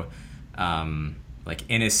so like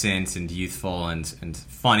innocent and youthful and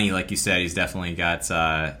funny, like you said. He's definitely got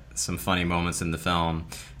some funny moments in the film.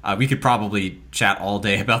 We could probably chat all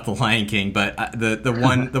day about The Lion King, but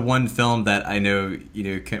the one film that I know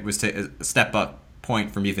was a step up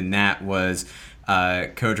point from even that was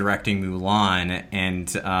co-directing Mulan, and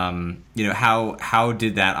how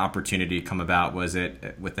did that opportunity come about? Was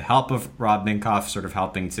it with the help of Rob Minkoff sort of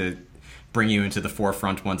helping to bring you into the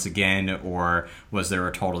forefront once again, or was there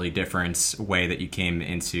a totally different way that you came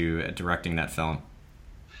into directing that film?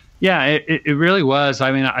 Yeah, it really was.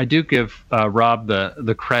 I mean, I do give Rob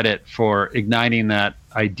the credit for igniting that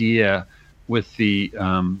idea with the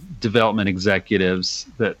development executives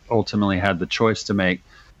that ultimately had the choice to make,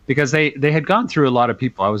 because they had gone through a lot of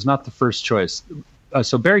people. I was not the first choice.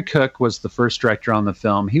 So Barry Cook was the first director on the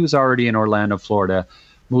film. He was already in Orlando, Florida.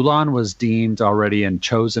 Mulan was deemed already and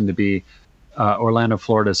chosen to be Orlando,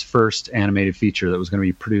 Florida's first animated feature that was going to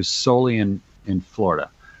be produced solely in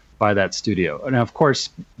Florida by that studio. And of course,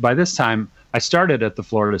 by this time, I started at the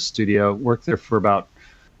Florida studio, worked there for about,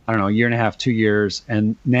 a year and a half, 2 years,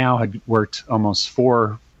 and now had worked almost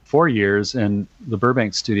four years in the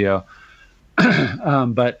Burbank studio.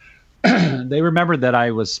 But they remembered that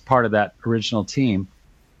I was part of that original team.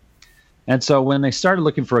 And so when they started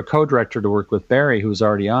looking for a co-director to work with Barry, who was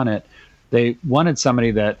already on it, they wanted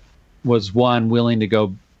somebody that was, one, willing to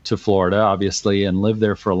go to Florida, obviously, and live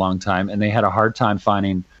there for a long time. And they had a hard time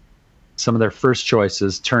finding some of their first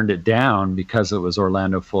choices, turned it down because it was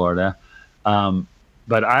Orlando, Florida.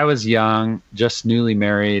 But I was young, just newly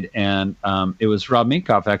married, and it was Rob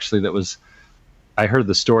Minkoff, actually, that was... I heard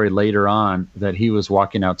the story later on that he was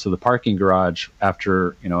walking out to the parking garage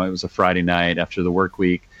after, it was a Friday night after the work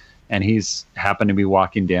week, and he's happened to be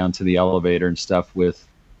walking down to the elevator and stuff with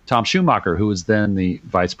Tom Schumacher, who was then the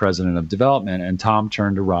vice president of development. And Tom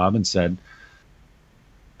turned to Rob and said,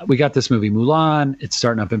 we got this movie Mulan. It's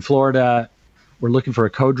starting up in Florida. We're looking for a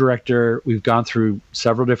co-director. We've gone through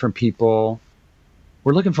several different people.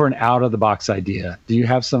 We're looking for an out-of-the-box idea. Do you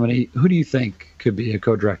have somebody? Who do you think could be a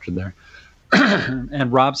co-director there?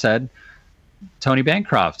 And Rob said, Tony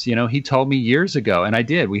Bancroft. He told me years ago, and I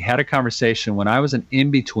did. We had a conversation when I was an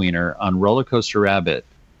in-betweener on Roller Coaster Rabbit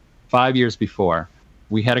 5 years before.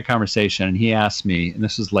 we had a conversation, and he asked me, and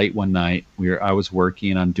this was late one night. I was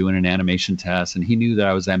working on doing an animation test, and he knew that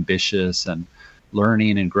I was ambitious and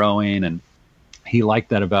learning and growing, and he liked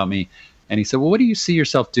that about me. And he said, "Well, what do you see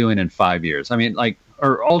yourself doing in 5 years? I mean, like,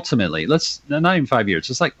 or ultimately, not even 5 years,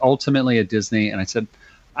 just like ultimately at Disney." And I said,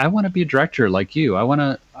 "I want to be a director like you. I want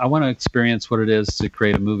to experience what it is to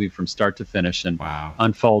create a movie from start to finish and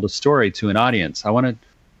unfold a story to an audience. I want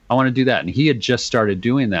to do that." And he had just started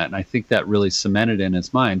doing that, and I think that really cemented in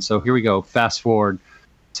his mind. So here we go. Fast forward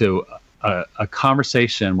to a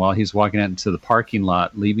conversation while he's walking out into the parking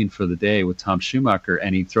lot, leaving for the day with Tom Schumacher,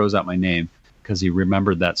 and he throws out my name because he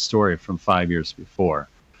remembered that story from 5 years before.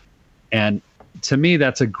 And to me,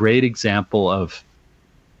 that's a great example of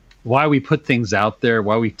why we put things out there,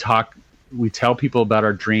 why we tell people about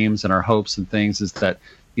our dreams and our hopes and things, is that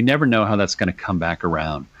you never know how that's going to come back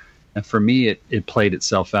around. And for me, it played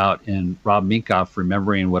itself out in Rob Minkoff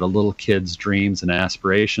remembering what a little kid's dreams and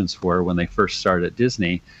aspirations were when they first started at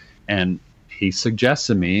Disney. And he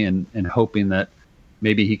suggested me and hoping that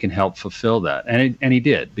maybe he can help fulfill that. And he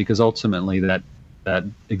did, because ultimately that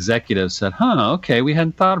executive said, okay, we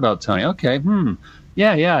hadn't thought about Tony. Okay,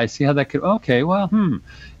 yeah, I see how that could, okay, well,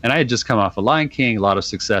 And I had just come off of Lion King, a lot of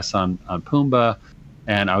success on Pumbaa,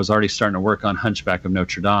 and I was already starting to work on Hunchback of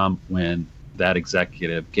Notre Dame when that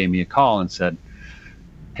executive gave me a call and said,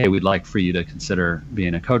 "Hey, we'd like for you to consider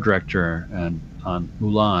being a co-director on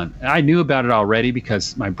Mulan." And I knew about it already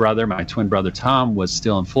because my twin brother Tom, was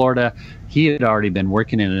still in Florida. He had already been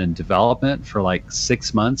working in development for like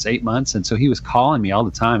 6 months, 8 months. And so he was calling me all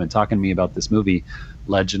the time and talking to me about this movie,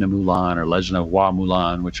 Legend of Mulan, or Legend of Hua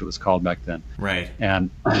Mulan, which it was called back then. Right.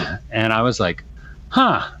 And I was like,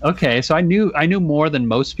 okay. So I knew more than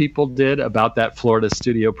most people did about that Florida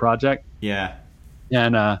studio project. Yeah.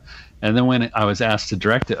 And then when I was asked to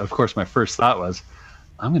direct it, of course, my first thought was,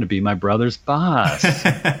 I'm going to be my brother's boss.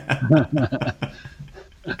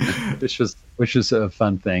 which was a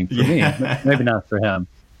fun thing for me, maybe not for him,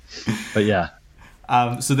 but yeah.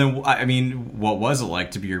 So then, I mean, what was it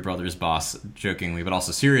like to be your brother's boss, jokingly, but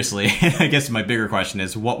also seriously? I guess my bigger question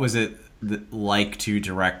is, what was it like to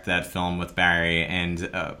direct that film with Barry? And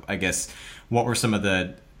I guess, what were some of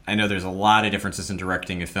I know there's a lot of differences in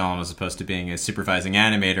directing a film as opposed to being a supervising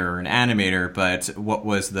animator or an animator, but what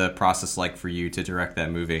was the process like for you to direct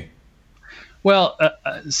that movie? Well,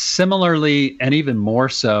 similarly, and even more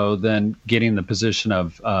so than getting the position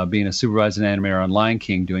of being a supervising animator on Lion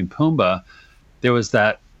King doing Pumbaa, there was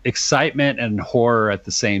that excitement and horror at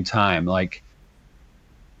the same time. Like,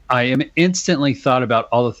 I am instantly thought about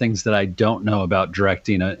all the things that I don't know about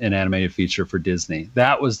directing an animated feature for Disney.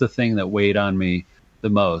 That was the thing that weighed on me the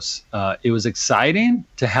most. It was exciting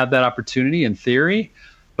to have that opportunity in theory,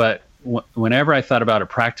 but whenever I thought about it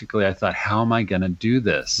practically, I thought, how am I going to do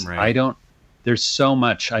this? Right. There's so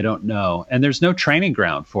much I don't know, and there's no training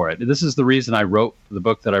ground for it. This is the reason I wrote the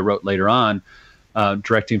book that I wrote later on,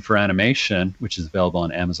 Directing for Animation, which is available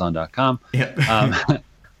on Amazon.com. Yep.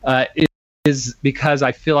 Is because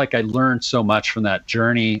I feel like I learned so much from that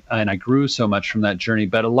journey, and I grew so much from that journey,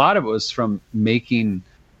 but a lot of it was from making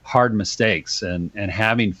hard mistakes and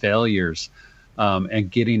having failures,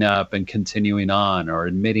 and getting up and continuing on, or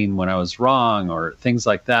admitting when I was wrong, or things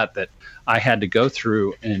like that I had to go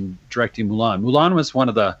through in directing Mulan. Mulan was one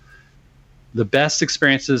of the best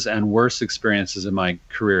experiences and worst experiences in my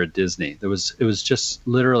career at Disney. It was just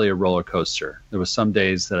literally a roller coaster. There was some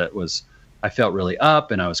days that I felt really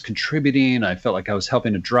up and I was contributing. I felt like I was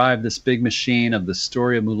helping to drive this big machine of the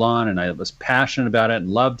story of Mulan, and I was passionate about it and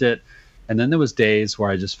loved it. And then there was days where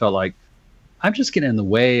I just felt like I'm just getting in the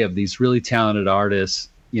way of these really talented artists,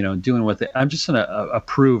 doing I'm just an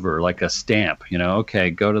approver, like a stamp, okay,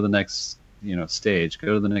 go to the next, stage,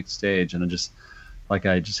 go to the next stage. And I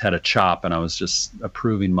just had a chop and I was just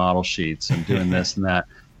approving model sheets and doing this and that.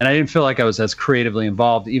 And I didn't feel like I was as creatively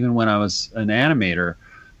involved. Even when I was an animator,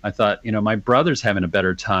 I thought, my brother's having a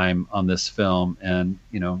better time on this film and,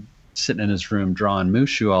 sitting in his room drawing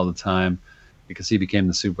Mushu all the time, because he became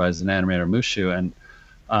the supervising animator of Mushu, and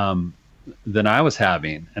than I was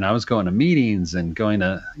having. And I was going to meetings and going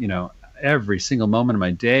to, every single moment of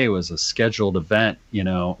my day was a scheduled event,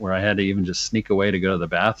 where I had to even just sneak away to go to the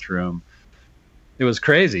bathroom. It was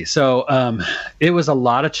crazy. So it was a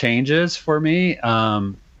lot of changes for me.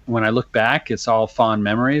 When I look back, it's all fond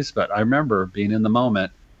memories, but I remember being in the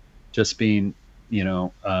moment, just being,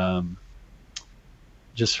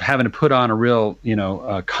 just having to put on a real,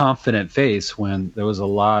 confident face when there was a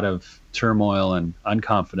lot of turmoil and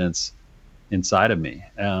unconfidence inside of me.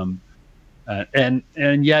 And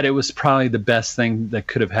yet it was probably the best thing that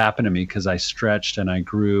could have happened to me, because I stretched and I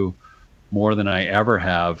grew more than I ever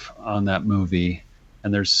have on that movie.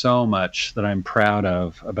 And there's so much that I'm proud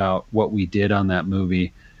of about what we did on that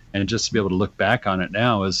movie. And just to be able to look back on it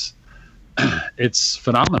now is, it's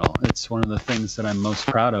phenomenal. It's one of the things that I'm most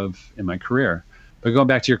proud of in my career. But going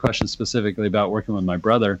back to your question specifically about working with my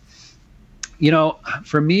brother,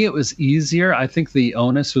 for me, it was easier. I think the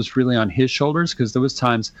onus was really on his shoulders because there was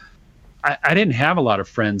times I didn't have a lot of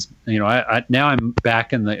friends. Now I'm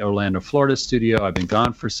back in the Orlando, Florida studio. I've been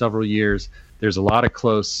gone for several years. There's a lot of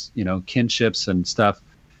close, kinships and stuff.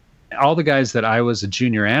 All the guys that I was a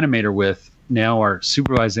junior animator with now are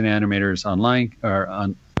supervising animators online,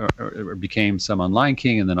 or became some on Lion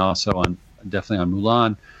King, and then also definitely on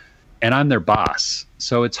Mulan. And I'm their boss.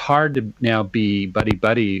 So it's hard to now be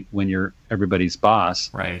buddy when you're everybody's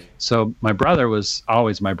boss. Right. So my brother was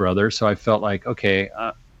always my brother. So I felt like, okay,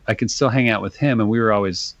 I can still hang out with him. And we were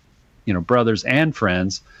always, brothers and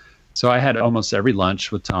friends. So I had almost every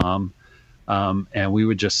lunch with Tom. And we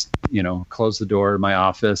would just, close the door of my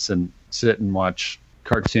office and sit and watch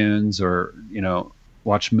cartoons or,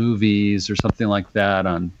 watch movies or something like that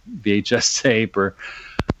on VHS tape, or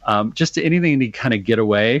just anything to kind of get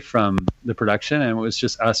away from the production. And it was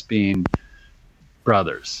just us being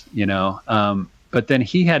brothers, but then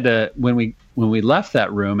he had to, when we left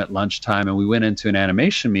that room at lunchtime and we went into an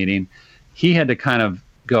animation meeting, he had to kind of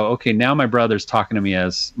go, okay, now my brother's talking to me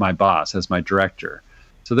as my boss, as my director.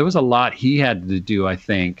 So there was a lot he had to do, I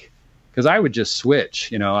think, because I would just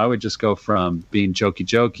switch, I would just go from being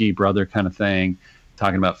jokey brother kind of thing,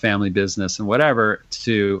 talking about family business and whatever,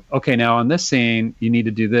 to, okay, now on this scene, you need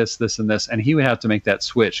to do this, this, and this. And he would have to make that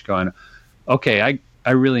switch going, okay,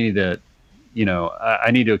 I really need to, I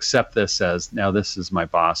need to accept this as now this is my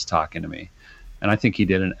boss talking to me. And I think he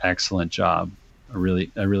did an excellent job. I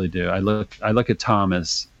really do. I look at Tom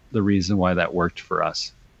as the reason why that worked for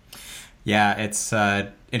us. Yeah, it's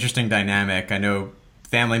interesting dynamic. I know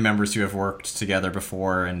family members who have worked together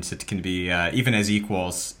before, and it can be even as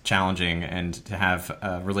equals challenging, and to have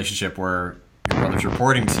a relationship where your brother's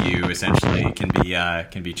reporting to you essentially can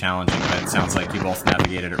be challenging. But it sounds like you both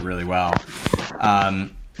navigated it really well.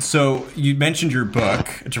 So you mentioned your book,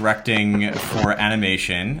 directing for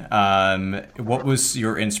animation. What was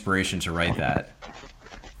your inspiration to write that?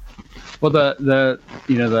 Well, the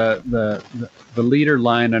leader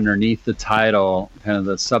line underneath the title, kind of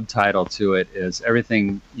the subtitle to it, is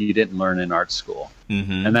everything you didn't learn in art school.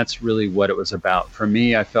 Mm-hmm. And that's really what it was about. For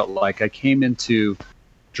me, I felt like I came into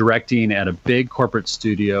directing at a big corporate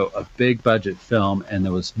studio, a big budget film, and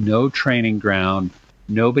there was no training ground.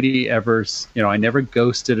 Nobody ever, I never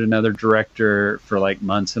ghosted another director for like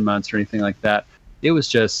months and months or anything like that. It was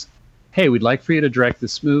just, hey, we'd like for you to direct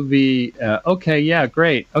this movie. Okay, yeah,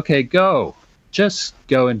 great. Okay, go. Just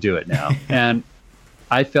go and do it now. And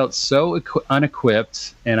I felt so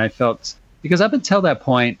unequipped, and I felt, because up until that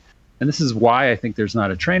point, and this is why I think there's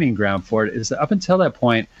not a training ground for it, is that up until that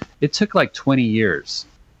point, it took like 20 years.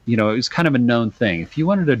 It was kind of a known thing. If you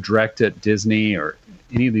wanted to direct at Disney or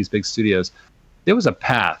any of these big studios, there was a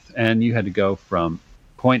path, and you had to go from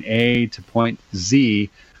point A to point Z,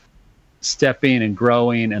 stepping and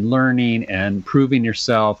growing and learning and proving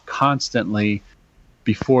yourself constantly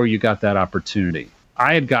before you got that opportunity.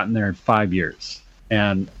 I had gotten there in 5 years,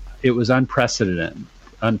 and it was unprecedented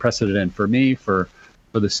for me, for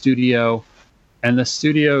the studio, and the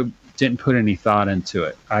studio didn't put any thought into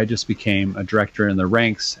it. I just became a director in the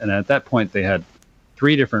ranks, and at that point they had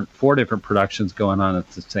 4 different productions going on at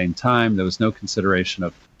the same time. There was no consideration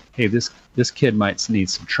of, hey, this kid might need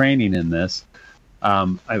some training in this.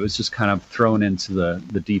 I was just kind of thrown into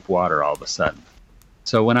the deep water all of a sudden.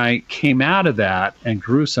 So when I came out of that and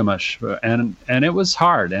grew so much, and it was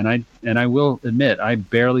hard, and I will admit I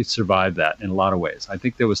barely survived that in a lot of ways. I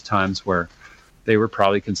think there was times where they were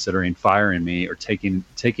probably considering firing me or taking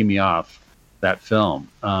me off that film.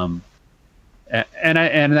 And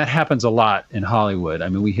that happens a lot in Hollywood. I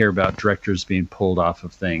mean, we hear about directors being pulled off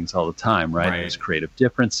of things all the time, right? There's creative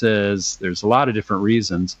differences. There's a lot of different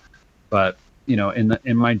reasons. But,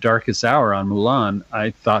 in my darkest hour on Mulan, I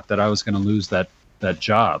thought that I was going to lose that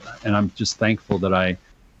job. And I'm just thankful that I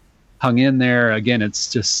hung in there. Again, it's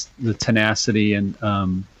just the tenacity and,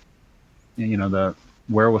 the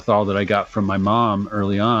wherewithal that I got from my mom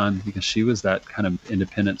early on, because she was that kind of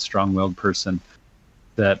independent, strong-willed person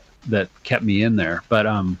that kept me in there. But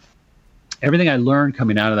everything I learned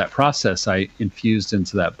coming out of that process, I infused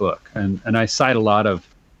into that book. And I cite a lot of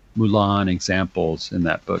Mulan examples in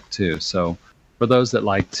that book too. So for those that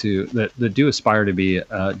that do aspire to be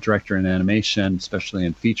a director in animation, especially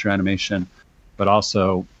in feature animation, but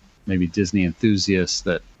also maybe Disney enthusiasts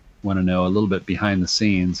that want to know a little bit behind the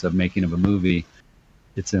scenes of making of a movie,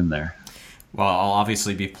 it's in there. Well, I'll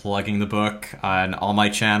obviously be plugging the book on all my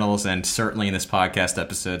channels and certainly in this podcast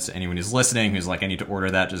episode. So anyone who's listening who's like, I need to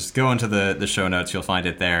order that, just go into the show notes. You'll find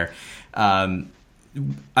it there.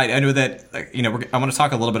 I know that, I want to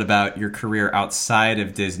talk a little bit about your career outside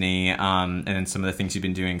of Disney, and then some of the things you've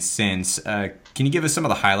been doing since. Can you give us some of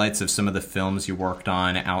the highlights of some of the films you worked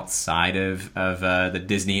on outside of the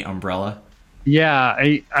Disney umbrella? Yeah,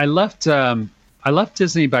 I left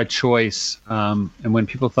Disney by choice, and when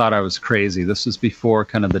people thought I was crazy, this was before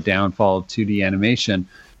kind of the downfall of 2D animation,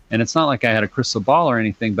 and it's not like I had a crystal ball or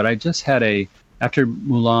anything, but I just had after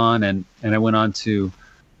Mulan, and I went on to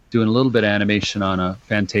doing a little bit of animation on a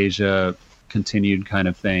Fantasia continued kind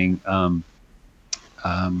of thing.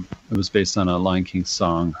 It was based on a Lion King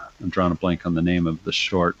song. I'm drawing a blank on the name of the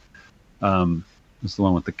short. It was the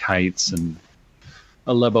one with the kites and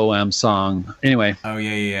a Le Bohème song. Anyway. Oh,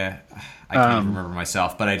 yeah. I can't remember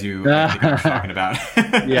myself, but I do know what you're talking about.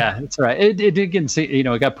 Yeah, that's right. It did get,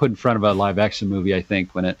 it got put in front of a live action movie, I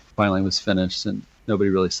think, when it finally was finished, and nobody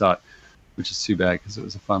really saw it, which is too bad because it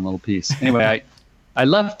was a fun little piece. Anyway, I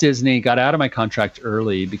left Disney, got out of my contract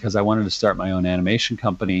early because I wanted to start my own animation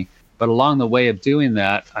company. But along the way of doing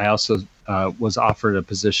that, I also was offered a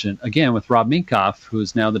position, again, with Rob Minkoff, who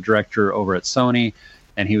is now the director over at Sony.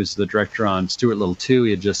 And he was the director on Stuart Little 2.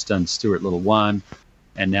 He had just done Stuart Little 1.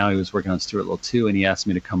 And now he was working on Stuart Little 2. And he asked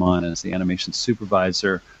me to come on as the animation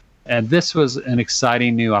supervisor. And this was an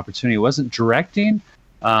exciting new opportunity. It wasn't directing,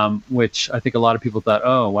 which I think a lot of people thought,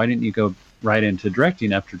 oh, why didn't you go right into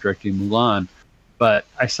directing after directing Mulan? But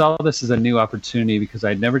I saw this as a new opportunity because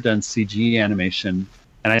I'd never done CG animation,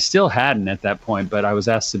 and I still hadn't at that point, but I was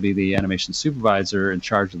asked to be the animation supervisor in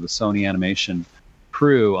charge of the Sony animation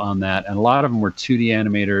crew on that. And a lot of them were 2D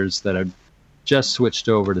animators that had just switched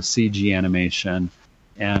over to CG animation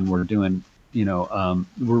and were doing, were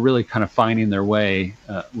really kind of finding their way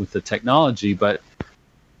with the technology. But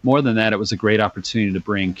more than that, it was a great opportunity to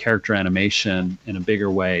bring character animation in a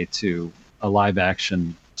bigger way to a live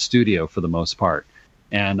action studio for the most part.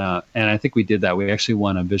 And I think we did that. We actually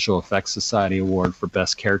won a Visual Effects Society award for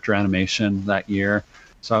best character animation that year.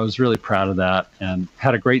 So I was really proud of that and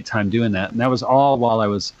had a great time doing that. And that was all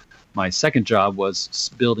while my second job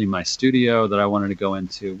was building my studio that I wanted to go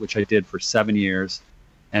into, which I did for 7 years.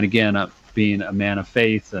 And again, being a man of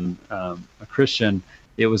faith and a Christian,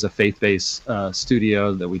 it was a faith-based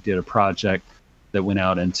studio that we did a project that went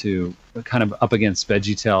out into kind of up against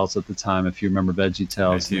VeggieTales at the time, if you remember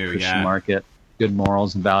VeggieTales, the Christian market, good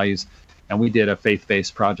morals and values. And we did a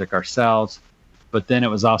faith-based project ourselves. But then it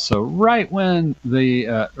was also right when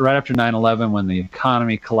right after 9/11, when the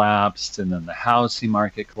economy collapsed and then the housing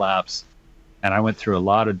market collapsed. And I went through a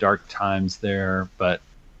lot of dark times there. But,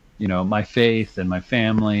 my faith and my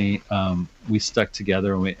family, we stuck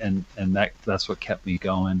together, and that's what kept me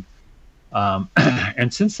going.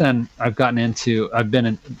 And since then, I've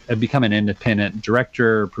become an independent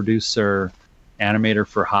director, producer, animator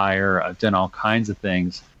for hire. I've done all kinds of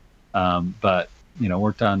things, but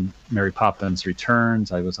worked on Mary Poppins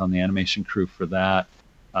Returns. I was on the animation crew for that.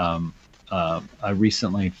 I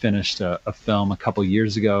recently finished a film a couple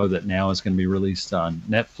years ago that now is going to be released on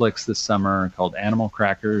Netflix this summer called Animal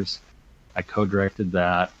Crackers. I co-directed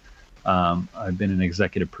that. I've been an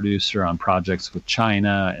executive producer on projects with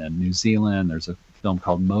China and New Zealand. There's a film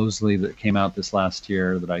called Mosley that came out this last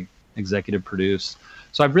year that I executive produced.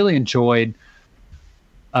 So I've really enjoyed.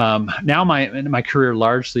 Now my career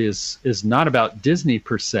largely is not about Disney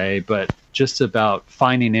per se, but just about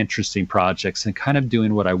finding interesting projects and kind of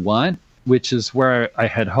doing what I want, which is where I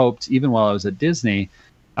had hoped. Even while I was at Disney,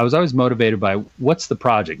 I was always motivated by what's the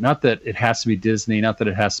project. Not that it has to be Disney, not that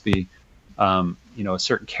it has to be a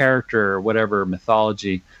certain character or whatever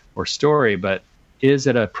mythology or story, but is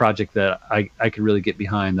it a project that I could really get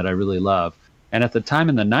behind, that I really love? And at the time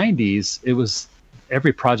in the 90s, it was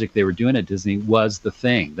every project they were doing at Disney was the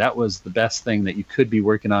thing. That was the best thing that you could be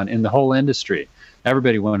working on in the whole industry.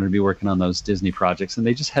 Everybody wanted to be working on those Disney projects, and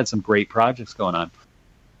they just had some great projects going on.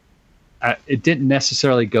 It didn't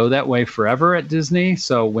necessarily go that way forever at Disney.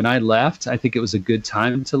 So when I left, I think it was a good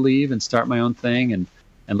time to leave and start my own thing and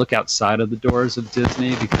look outside of the doors of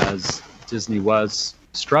Disney, because Disney was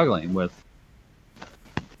struggling with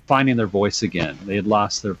finding their voice again. They had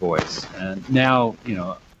lost their voice. And now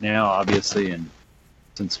obviously, and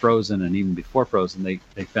since Frozen and even before Frozen, they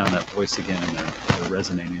found that voice again, and they're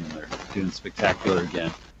resonating and they're doing spectacular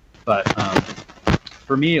again. But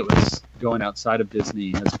for me, it was going outside of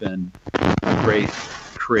Disney has been a great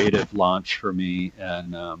creative launch for me,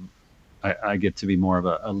 and I get to be more of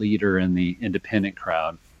a leader in the independent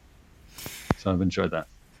crowd. So I've enjoyed that.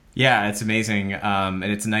 Yeah, it's amazing. And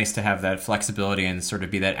it's nice to have that flexibility and sort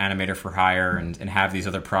of be that animator for hire and have these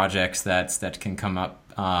other projects that can come up.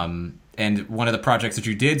 And one of the projects that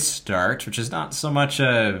you did start, which is not so much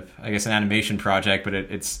I guess, an animation project, but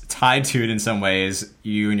it's tied to it in some ways,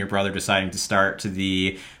 you and your brother deciding to start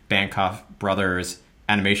the Bancroft Brothers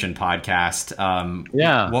animation podcast.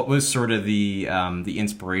 What was sort of the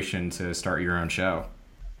inspiration to start your own show?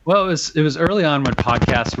 Well, it was early on when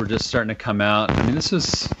podcasts were just starting to come out. I mean,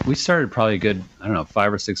 we started probably a good, I don't know,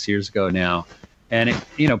 5 or 6 years ago now. And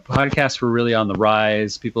podcasts were really on the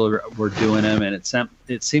rise. People were doing them, and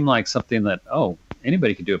it seemed like something that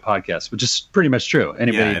anybody could do a podcast, which is pretty much true.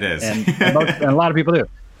 Anybody, yeah, it is, and a lot of people do.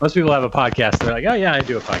 Most people have a podcast. They're like, oh yeah, I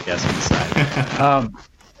do a podcast on the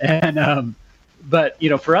side. But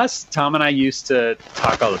for us, Tom and I used to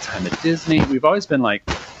talk all the time at Disney. We've always been like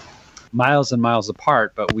miles and miles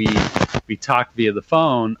apart, but we talk via the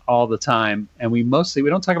phone all the time, and we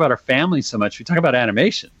don't talk about our family so much. We talk about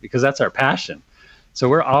animation because that's our passion. So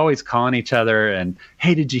we're always calling each other and,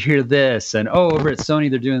 hey, did you hear this? And, over at Sony,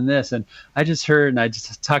 they're doing this. And I just heard, and I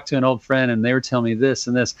just talked to an old friend, and they were telling me this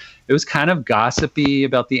and this. It was kind of gossipy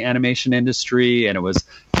about the animation industry. And it was,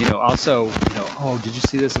 also, did you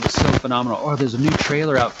see this? It was so phenomenal. Oh, there's a new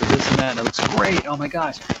trailer out for this and that, and it looks great. Oh, my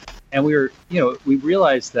gosh. And we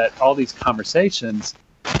realized that all these conversations,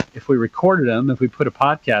 if we recorded them, if we put a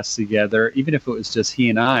podcast together, even if it was just he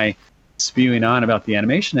and I spewing on about the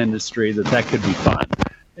animation industry, that could be fun,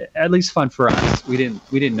 at least fun for us. We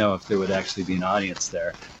didn't know if there would actually be an audience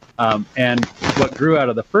there. And what grew out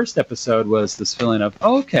of the first episode was this feeling of,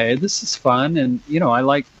 okay, this is fun. And,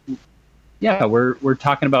 we're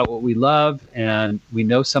talking about what we love and we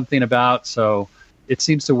know something about. So it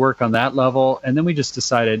seems to work on that level. And then we just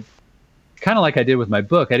decided, kind of like I did with my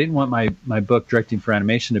book, I didn't want my book, Directing for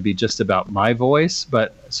Animation, to be just about my voice.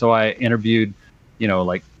 But so I interviewed,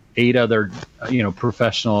 like 8 other,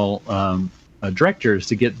 professional directors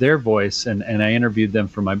to get their voice, and I interviewed them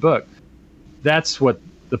for my book. That's what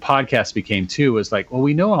the podcast became too, was like, well,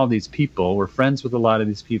 we know all these people. We're friends with a lot of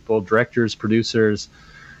these people, directors, producers,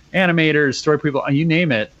 animators, story people, you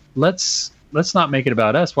name it. Let's not make it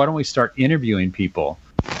about us. Why don't we start interviewing people?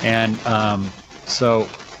 And so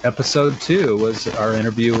episode 2 was our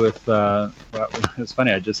interview with, it's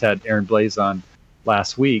funny, I just had Aaron Blaise on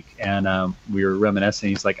last week, and we were reminiscing.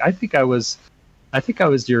 He's like, I think I was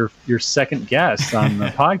your second guest on the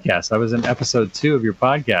podcast. I was in episode 2 of your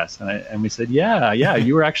podcast, and we said, yeah,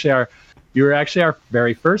 you were actually our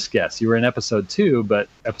very first guest. You were in episode 2, but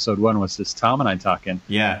episode 1 was just Tom and I talking.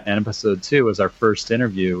 Yeah, and episode 2 was our first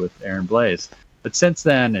interview with Aaron Blaise. But since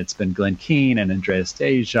then, it's been Glenn Keane and Andreas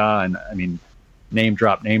Deja, and I mean, name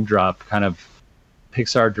drop, kind of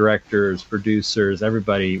Pixar directors, producers,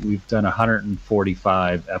 everybody. We've done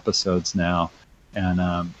 145 episodes now,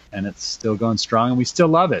 and it's still going strong, and we still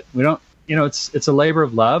love it. We don't, it's a labor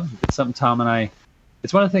of love. It's something Tom and I.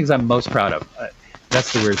 It's one of the things I'm most proud of.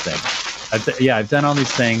 That's the weird thing. I've done all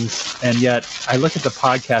these things, and yet I look at the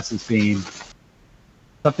podcast as being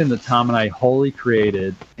something that Tom and I wholly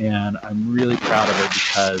created, and I'm really proud of it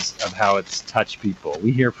because of how it's touched people.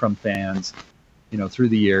 We hear from fans, through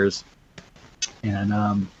the years.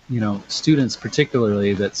 And, students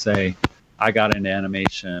particularly that say, I got into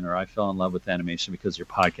animation, or I fell in love with animation because of your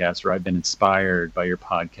podcast, or I've been inspired by your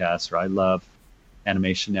podcast, or I love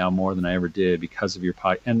animation now more than I ever did because of your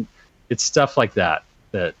podcast. And it's stuff like that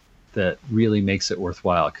really makes it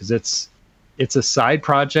worthwhile, because it's a side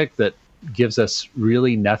project that gives us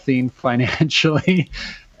really nothing financially.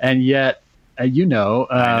 And yet, I know.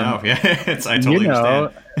 Yeah, I totally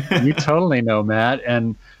understand. You totally know, Matt.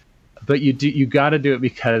 But you got to do it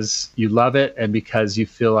because you love it and because you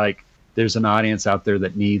feel like there's an audience out there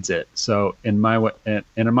that needs it. So in my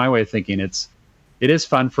way of thinking, it is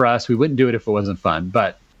fun for us. We wouldn't do it if it wasn't fun,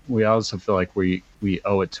 but we also feel like we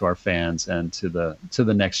owe it to our fans and to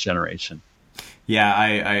the next generation.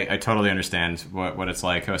 Yeah, I totally understand what it's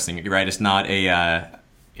like hosting. You're right. It's not a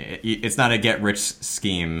get rich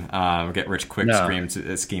scheme, get rich quick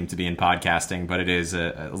scheme to be in podcasting, but it is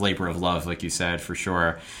a labor of love, like you said, for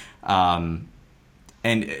sure. And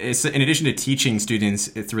it's, in addition to teaching students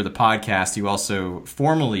through the podcast, you also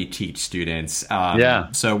formally teach students.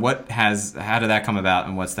 So how did that come about,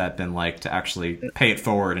 and what's that been like to actually pay it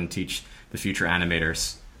forward and teach the future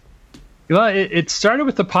animators? Well, it started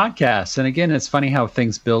with the podcast. And again, it's funny how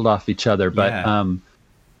things build off each other. But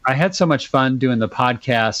I had so much fun doing the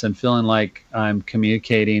podcast and feeling like I'm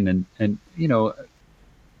communicating and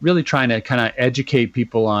really trying to kind of educate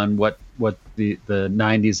people on what the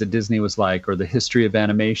 90s at Disney was like, or the history of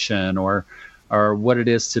animation, or what it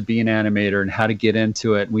is to be an animator and how to get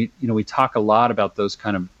into it. We talk a lot about those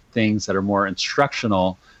kind of things that are more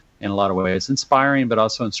instructional in a lot of ways, inspiring, but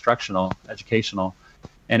also instructional, educational.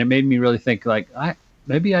 And it made me really think like,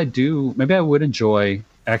 maybe I would enjoy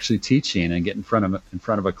actually teaching and get in front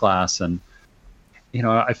of a class. And,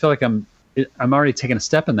 I feel like I'm already taking a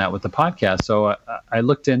step in that with the podcast. So I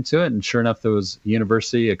looked into it, and sure enough, there was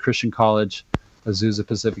a Christian college, Azusa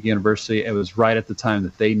Pacific University. It was right at the time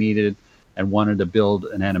that they needed and wanted to build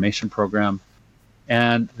an animation program.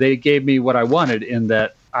 And they gave me what I wanted, in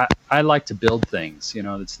that I like to build things.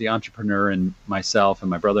 It's the entrepreneur in myself, and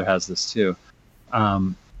my brother has this too.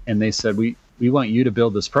 And they said, we want you to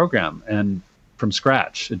build this program, and from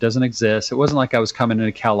scratch. It doesn't exist. It wasn't like I was coming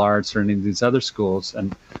into CalArts or any of these other schools.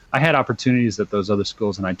 And I had opportunities at those other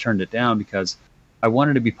schools, and I turned it down because I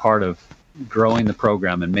wanted to be part of growing the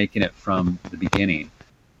program and making it from the beginning.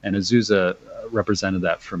 And Azusa represented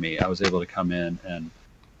that for me. I was able to come in and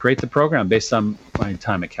create the program based on my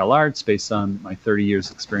time at CalArts, based on my 30 years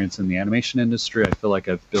experience in the animation industry. I feel like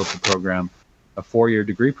I've built a program, a 4-year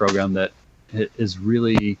degree program that is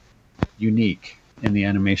really unique in the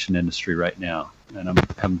animation industry right now. And I'm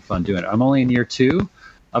having fun doing it. I'm only in year 2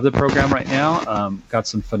 of the program right now. Got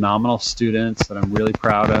some phenomenal students that I'm really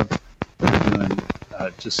proud of. They're doing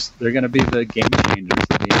they're going to be the game changers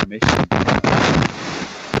in the animation industry,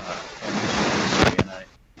 and I'm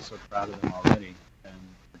so proud of them already. And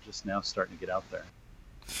they're just now starting to get out there.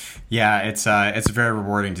 Yeah, it's very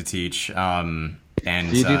rewarding to teach. And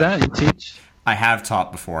do you do that? You teach? I have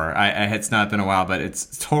taught before. It's not been a while, but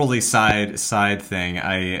it's totally side thing.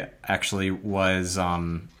 I actually was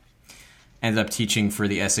ended up teaching for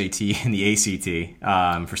the SAT and the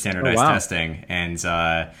ACT for standardized testing, and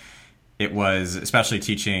it was especially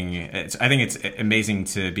teaching. I think it's amazing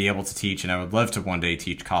to be able to teach, and I would love to one day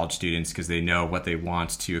teach college students because they know what they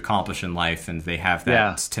want to accomplish in life, and they have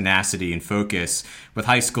that tenacity and focus. With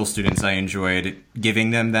high school students, I enjoyed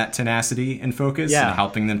giving them that tenacity and focus and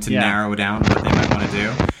helping them to narrow down what they might want to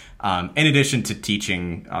do. In addition to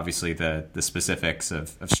teaching, obviously, the specifics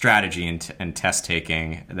of strategy and test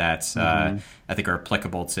taking that I think are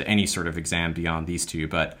applicable to any sort of exam beyond these two,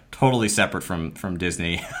 but totally separate from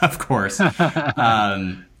Disney, of course.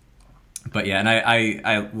 But yeah, and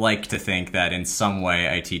I like to think that in some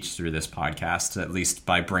way I teach through this podcast, at least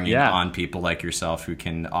by bringing on people like yourself who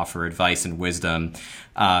can offer advice and wisdom.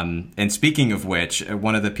 And speaking of which,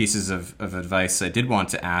 one of the pieces of advice I did want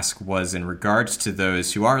to ask was in regards to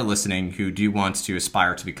those who are listening who do want to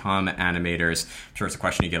aspire to become animators. I'm sure it's a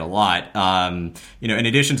question you get a lot. In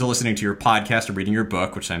addition to listening to your podcast or reading your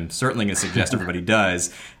book, which I'm certainly going to suggest everybody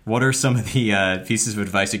does, what are some of the pieces of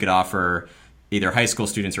advice you could offer either high school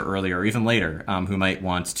students or earlier or even later who might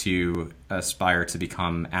want to aspire to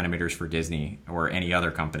become animators for Disney or any other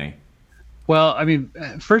company? Well, I mean,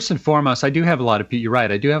 first and foremost, I do have a lot of people. You're right.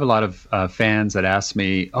 I do have a lot of fans that ask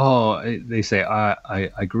me, they say,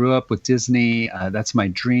 I grew up with Disney. That's my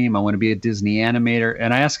dream. I want to be a Disney animator.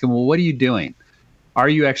 And I ask them, well, what are you doing? Are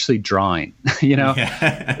you actually drawing?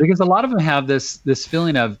 Because a lot of them have this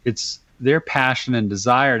feeling of it's their passion and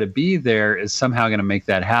desire to be there is somehow going to make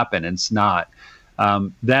that happen. And it's not.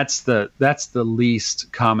 That's the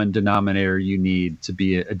least common denominator you need to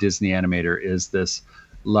be a Disney animator is this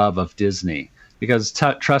love of Disney. Because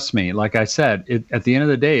trust me, like I said, at the end of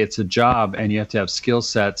the day, it's a job, and you have to have skill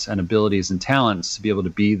sets and abilities and talents to be able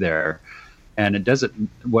to be there. And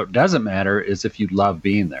what doesn't matter is if you love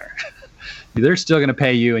being there. They're still going to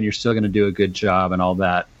pay you, and you're still going to do a good job and all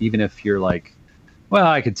that, even if you're like, well,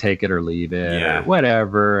 I could take it or leave it or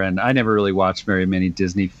whatever. And I never really watched very many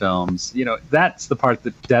Disney films. That's the part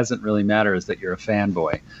that doesn't really matter, is that you're a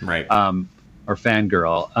fanboy, right? Or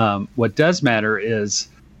fangirl. What does matter is,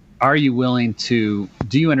 are you willing to?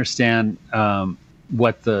 Do you understand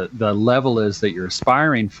what the level is that you're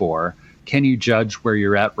aspiring for? Can you judge where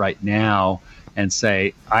you're at right now and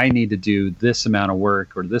say, I need to do this amount of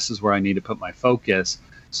work, or this is where I need to put my focus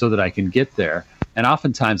so that I can get there? And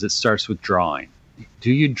oftentimes it starts with drawing.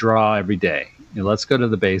 Do you draw every day? Let's go to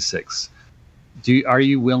the basics. Are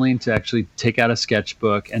you willing to actually take out a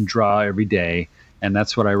sketchbook and draw every day? And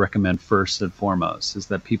that's what I recommend first and foremost, is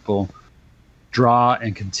that people draw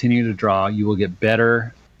and continue to draw. You will get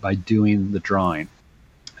better by doing the drawing.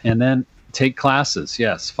 And then take classes.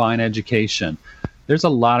 Yes, find education. There's a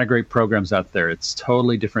lot of great programs out there. It's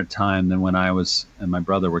totally different time than when I was and my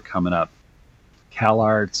brother were coming up.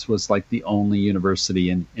 CalArts was like the only university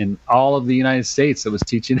in all of the United States that was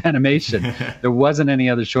teaching animation. There wasn't any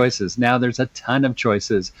other choices. Now there's a ton of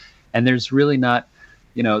choices, and there's really not,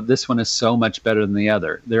 this one is so much better than the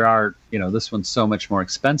other. There are, this one's so much more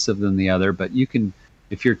expensive than the other, but you can,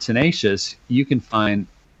 if you're tenacious, you can find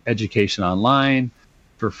education online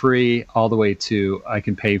for free all the way to I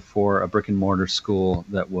can pay for a brick and mortar school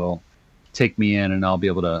that will take me in, and I'll be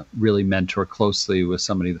able to really mentor closely with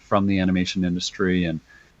somebody from the animation industry. And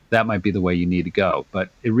that might be the way you need to go.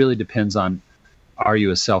 But it really depends on, are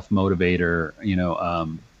you a self-motivator?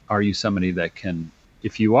 Are you somebody that can,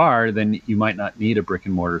 if you are, then you might not need a brick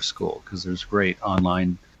and mortar school, because there's great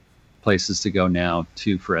online places to go now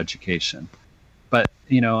too for education. But,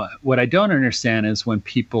 what I don't understand is when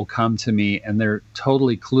people come to me and they're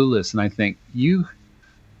totally clueless. And I think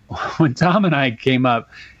when Tom and I came up,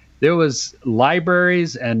 there was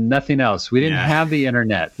libraries and nothing else. We didn't have the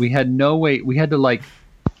internet. We had no way. We had to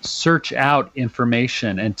search out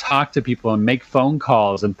information and talk to people and make phone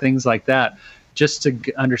calls and things like that, just to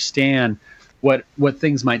understand what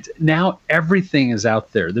things might. Now everything is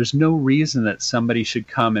out there. There's no reason that somebody should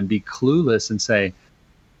come and be clueless and say,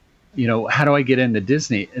 how do I get into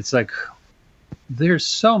Disney? It's like, there's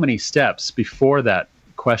so many steps before that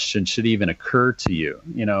question should even occur to you.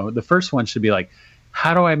 The first one should be like,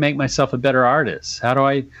 how do I make myself a better artist? How do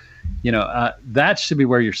I, that should be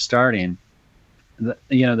where you're starting.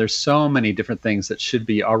 There's so many different things that should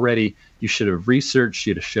be already, you should have researched,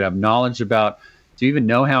 you should have knowledge about. Do you even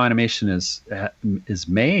know how animation is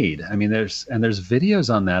made? I mean, there's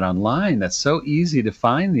videos on that online. That's so easy to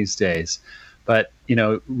find these days. But,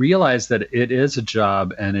 realize that it is a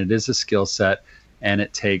job and it is a skill set, and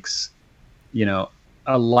it takes,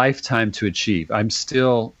 a lifetime to achieve. I'm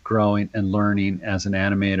still growing and learning as an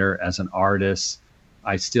animator, as an artist.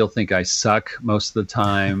 I still think I suck most of the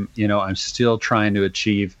time. I'm still trying to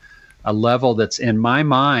achieve a level that's in my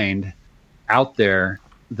mind out there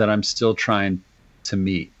that I'm still trying to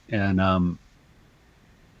meet. And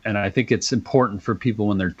I think it's important for people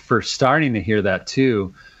when they're first starting to hear that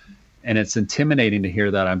too. And it's intimidating to hear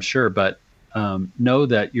that, I'm sure, but know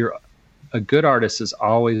that a good artist is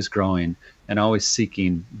always growing and always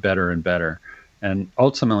seeking better and better. And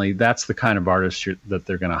ultimately, that's the kind of artist that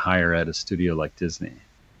they're going to hire at a studio like Disney.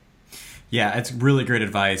 Yeah, it's really great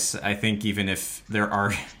advice. I think even if there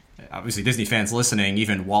are obviously Disney fans listening,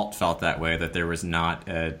 even Walt felt that way, that there was not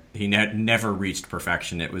he never reached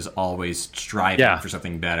perfection. It was always striving for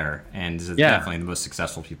something better, and definitely the most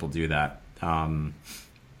successful people do that.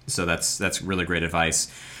 So that's really great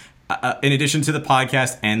advice. In addition to the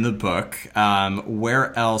podcast and the book,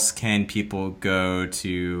 where else can people go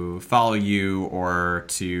to follow you, or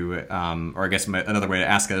to, or I guess another way to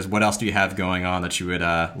ask it is, what else do you have going on that you would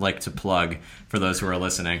like to plug for those who are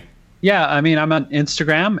listening? Yeah, I mean, I'm on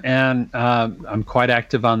Instagram, and I'm quite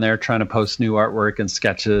active on there, trying to post new artwork and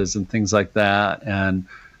sketches and things like that. And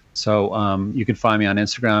so you can find me on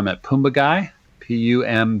Instagram at Pumbaa Guy,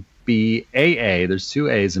 Pumbaa. There's 2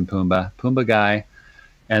 A's in Pumbaa, Pumbaa Guy.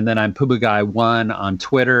 And then I'm Pumbaa Guy 1 on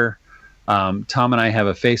Twitter. Tom and I have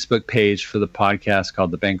a Facebook page for the podcast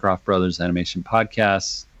called the Bancroft Brothers Animation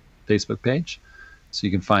Podcast Facebook page. So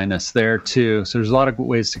you can find us there too. So there's a lot of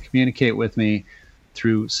ways to communicate with me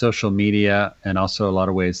through social media, and also a lot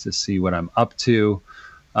of ways to see what I'm up to.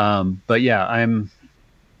 But yeah, I'm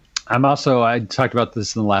also, I talked about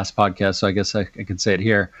this in the last podcast, so I guess I can say it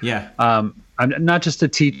here. Yeah. I'm not just a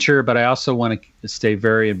teacher, but I also want to stay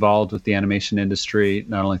very involved with the animation industry,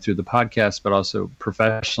 not only through the podcast, but also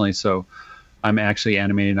professionally. So I'm actually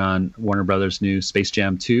animating on Warner Brothers' new Space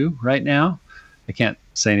Jam 2 right now. I can't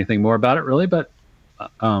say anything more about it really, but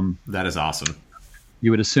that is awesome.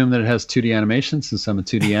 You would assume that it has 2D animation since I'm a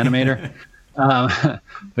 2D animator.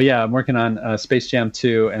 But yeah, I'm working on Space Jam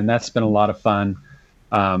 2, and that's been a lot of fun.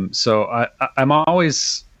 So I'm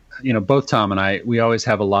always, both Tom and I, we always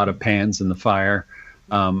have a lot of pans in the fire.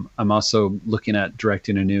 I'm also looking at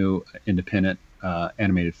directing a new independent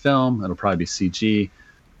animated film. It'll probably be CG.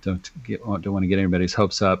 Don't want to get anybody's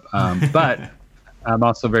hopes up. But I'm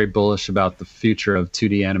also very bullish about the future of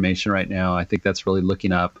 2D animation right now. I think that's really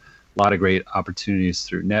looking up. A lot of great opportunities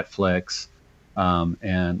through Netflix.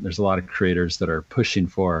 And there's a lot of creators that are pushing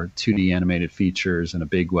for 2D animated features in a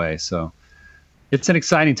big way. So it's an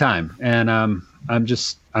exciting time. And I'm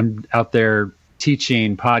out there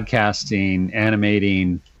teaching, podcasting,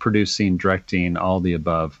 animating, producing, directing, all the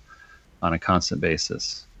above on a constant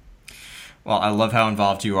basis. Well, I love how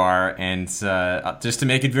involved you are, and just to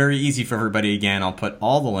make it very easy for everybody, again, I'll put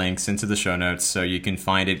all the links into the show notes so you can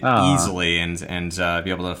find it easily and be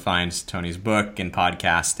able to find Tony's book and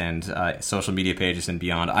podcast and social media pages and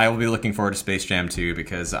beyond. I will be looking forward to Space Jam 2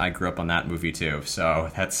 because I grew up on that movie too, so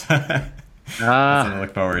that's that's what I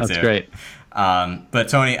look forward to. That's great. But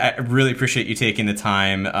Tony, I really appreciate you taking the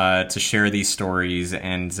time to share these stories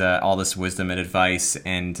and all this wisdom and advice,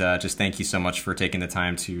 and just thank you so much for taking the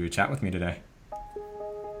time to chat with me today.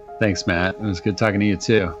 Thanks, Matt. It was good talking to you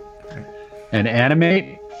too. And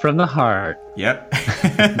animate from the heart. Yep.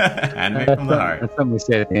 Animate from the heart. That's something we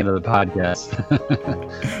say at the end of the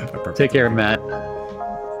podcast. Take care, Matt.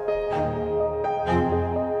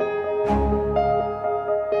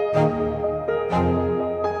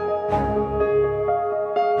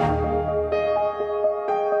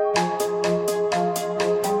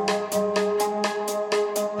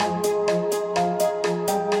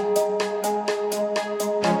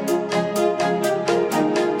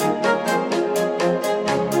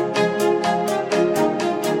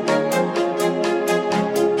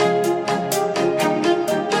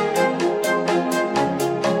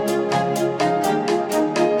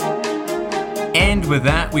 And with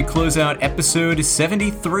that, we close out episode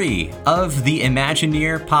 73 of the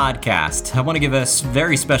Imagineer podcast. I want to give a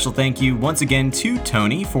very special thank you once again to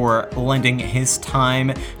Tony for lending his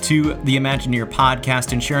time to the Imagineer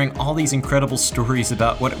podcast and sharing all these incredible stories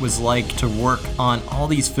about what it was like to work on all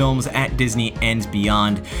these films at Disney and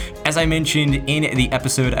beyond. As I mentioned in the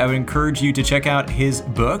episode, I would encourage you to check out his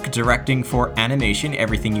book, Directing for Animation,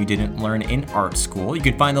 Everything You Didn't Learn in Art School. You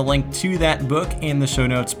can find the link to that book in the show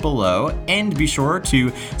notes below, and be sure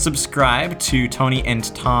to subscribe to Tony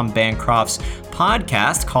and Tom Bancroft's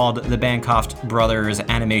podcast called the Bancroft Brothers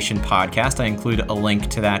Animation Podcast. I include a link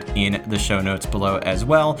to that in the show notes below as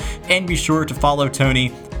well. And be sure to follow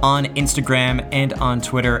Tony on Instagram and on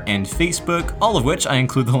Twitter and Facebook, all of which I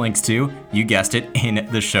include the links to, you guessed it, in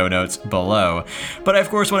the show notes below. But I, of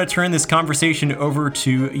course, want to turn this conversation over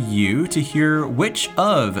to you to hear which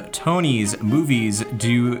of Tony's movies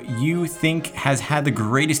do you think has had the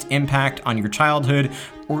greatest impact on your childhood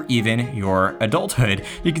or even your adulthood.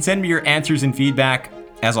 You can send me your answers and feedback,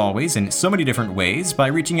 as always, in so many different ways by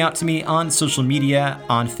reaching out to me on social media,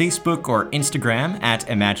 on Facebook or Instagram at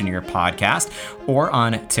Imagineer Podcast, or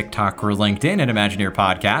on TikTok or LinkedIn at Imagineer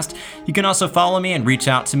Podcast. You can also follow me and reach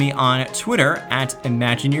out to me on Twitter at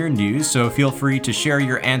Imagineer News, so feel free to share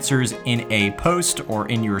your answers in a post or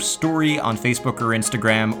in your story on Facebook or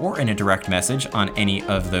Instagram, or in a direct message on any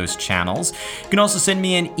of those channels. You can also send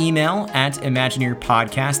me an email at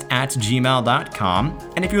imagineerpodcast@gmail.com.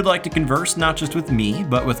 And if you would like to converse not just with me,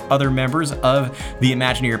 but with other members of the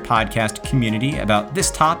Imagineer podcast community about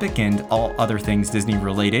this topic and all other things Disney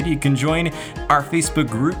related, you can join our Facebook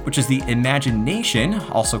group, which is the Imagination,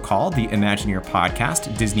 also called the Imagineer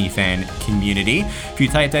Podcast Disney Fan Community. If you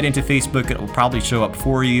type that into Facebook, it will probably show up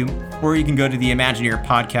for you, or you can go to the Imagineer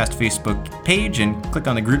Podcast Facebook page and click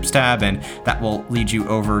on the Groups tab, and that will lead you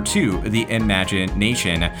over to the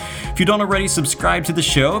Imagination. If you don't already subscribe to the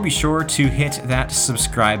show, be sure to hit that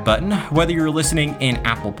subscribe button, whether you're listening in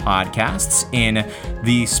Apple Podcasts, in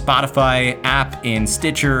the Spotify app, in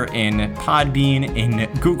Stitcher, in Podbean,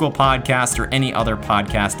 in Google Podcasts, or any other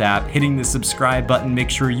podcast app. Hitting the subscribe button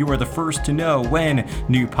makes sure you are the first to know when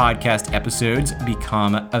new podcast episodes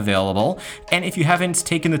become available. And if you haven't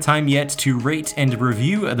taken the time yet to rate and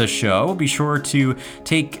review the show, be sure to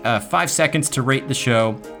take 5 seconds to rate the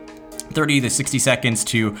show, 30 to 60 seconds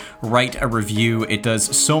to write a review. It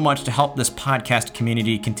does so much to help this podcast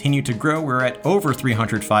community continue to grow. We're at over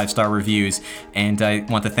 300 5-star reviews, and I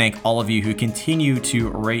want to thank all of you who continue to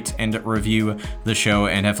rate and review the show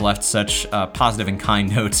and have left such positive and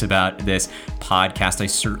kind notes about this podcast. I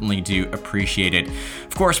certainly do appreciate it.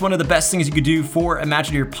 Of course, one of the best things you could do for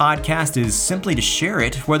Imagineer Podcast is simply to share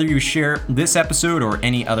it, whether you share this episode or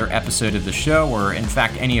any other episode of the show, or in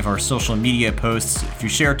fact any of our social media posts. If you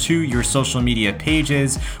share to your social media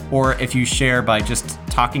pages, or if you share by just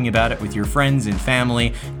talking about it with your friends and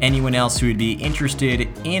family, anyone else who would be interested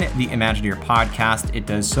in the Imagineer Podcast, it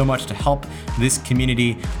does so much to help this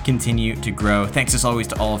community continue to grow. Thanks as always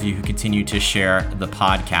to all of you who continue to share the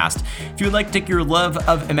podcast. If you would like to take your love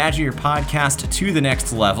of Imagineer Podcast to the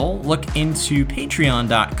next level, look into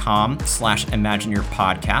patreon.com/Imagineer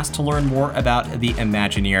Podcast to learn more about the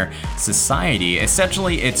Imagineer Society.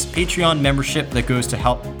 Essentially, it's Patreon membership that goes to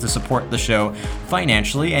help to support the show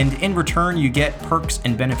financially, and in return you get perks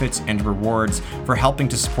and benefits and rewards for helping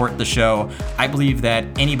to support the show. I believe that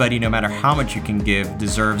anybody, no matter how much you can give,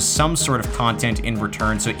 deserves some sort of content in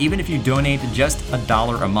return. So even if you donate just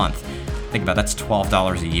 $1 a month, think about that's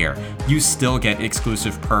 $12 a year, you still get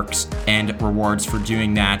exclusive perks and rewards for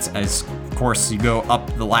doing that. As of course you go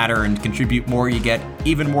up the ladder and contribute more, you get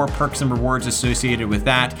even more perks and rewards associated with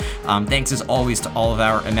that. Thanks as always to all of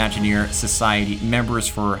our Imagineer Society members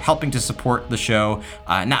for helping to support the show,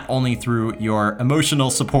 not only through your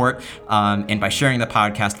emotional support and by sharing the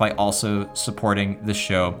podcast, by also supporting the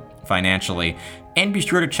show financially. And be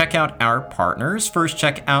sure to check out our partners. First,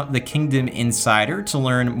 check out the Kingdom Insider to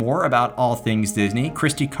learn more about all things Disney.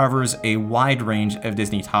 Christy covers a wide range of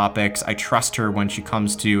Disney topics. I trust her when she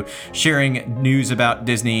comes to sharing news about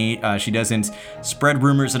Disney. She doesn't spread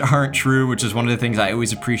rumors that aren't true, which is one of the things I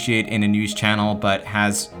always appreciate in a news channel, but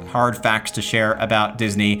has hard facts to share about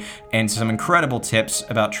Disney and some incredible tips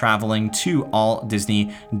about traveling to all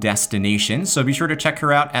Disney destinations. So be sure to check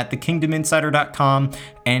her out at thekingdominsider.com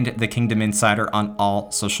and The Kingdom Insider on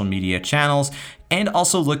all social media channels. And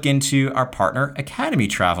also look into our partner, Academy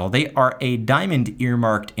Travel. They are a diamond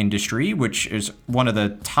earmarked industry, which is one of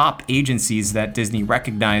the top agencies that Disney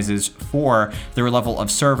recognizes for their level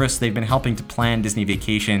of service. They've been helping to plan Disney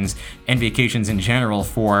vacations and vacations in general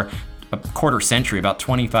for a quarter century, about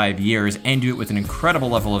 25 years, and do it with an incredible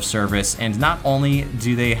level of service. And not only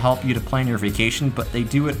do they help you to plan your vacation, but they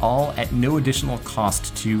do it all at no additional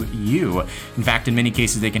cost to you. In fact, in many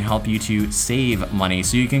cases, they can help you to save money.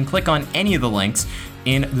 So you can click on any of the links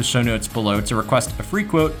in the show notes below to request a free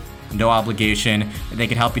quote, no obligation. They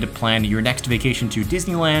can help you to plan your next vacation to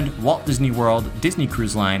Disneyland, Walt Disney World, Disney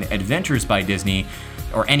Cruise Line, Adventures by Disney,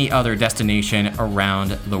 or any other destination around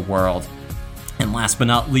the world. And last but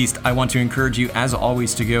not least, I want to encourage you, as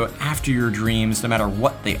always, to go after your dreams, no matter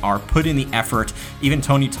what they are. Put in the effort. Even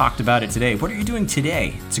Tony talked about it today. What are you doing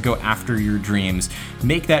today to go after your dreams?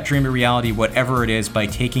 Make that dream a reality, whatever it is, by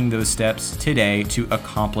taking those steps today to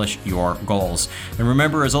accomplish your goals. And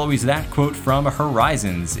remember, as always, that quote from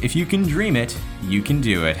Horizons: if you can dream it, you can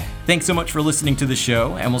do it. Thanks so much for listening to the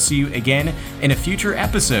show, and we'll see you again in a future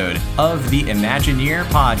episode of the Imagineer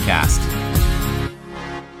Podcast.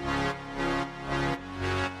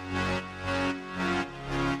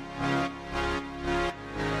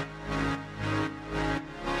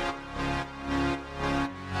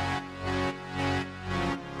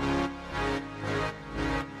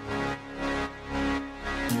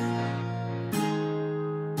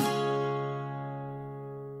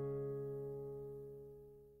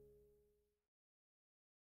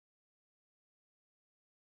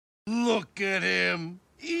 Look at him.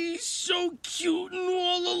 He's so cute and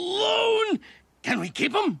all alone. Can we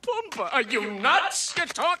keep him? Pumbaa, are you nuts? You're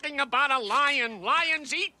talking about a lion.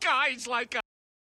 Lions eat guys like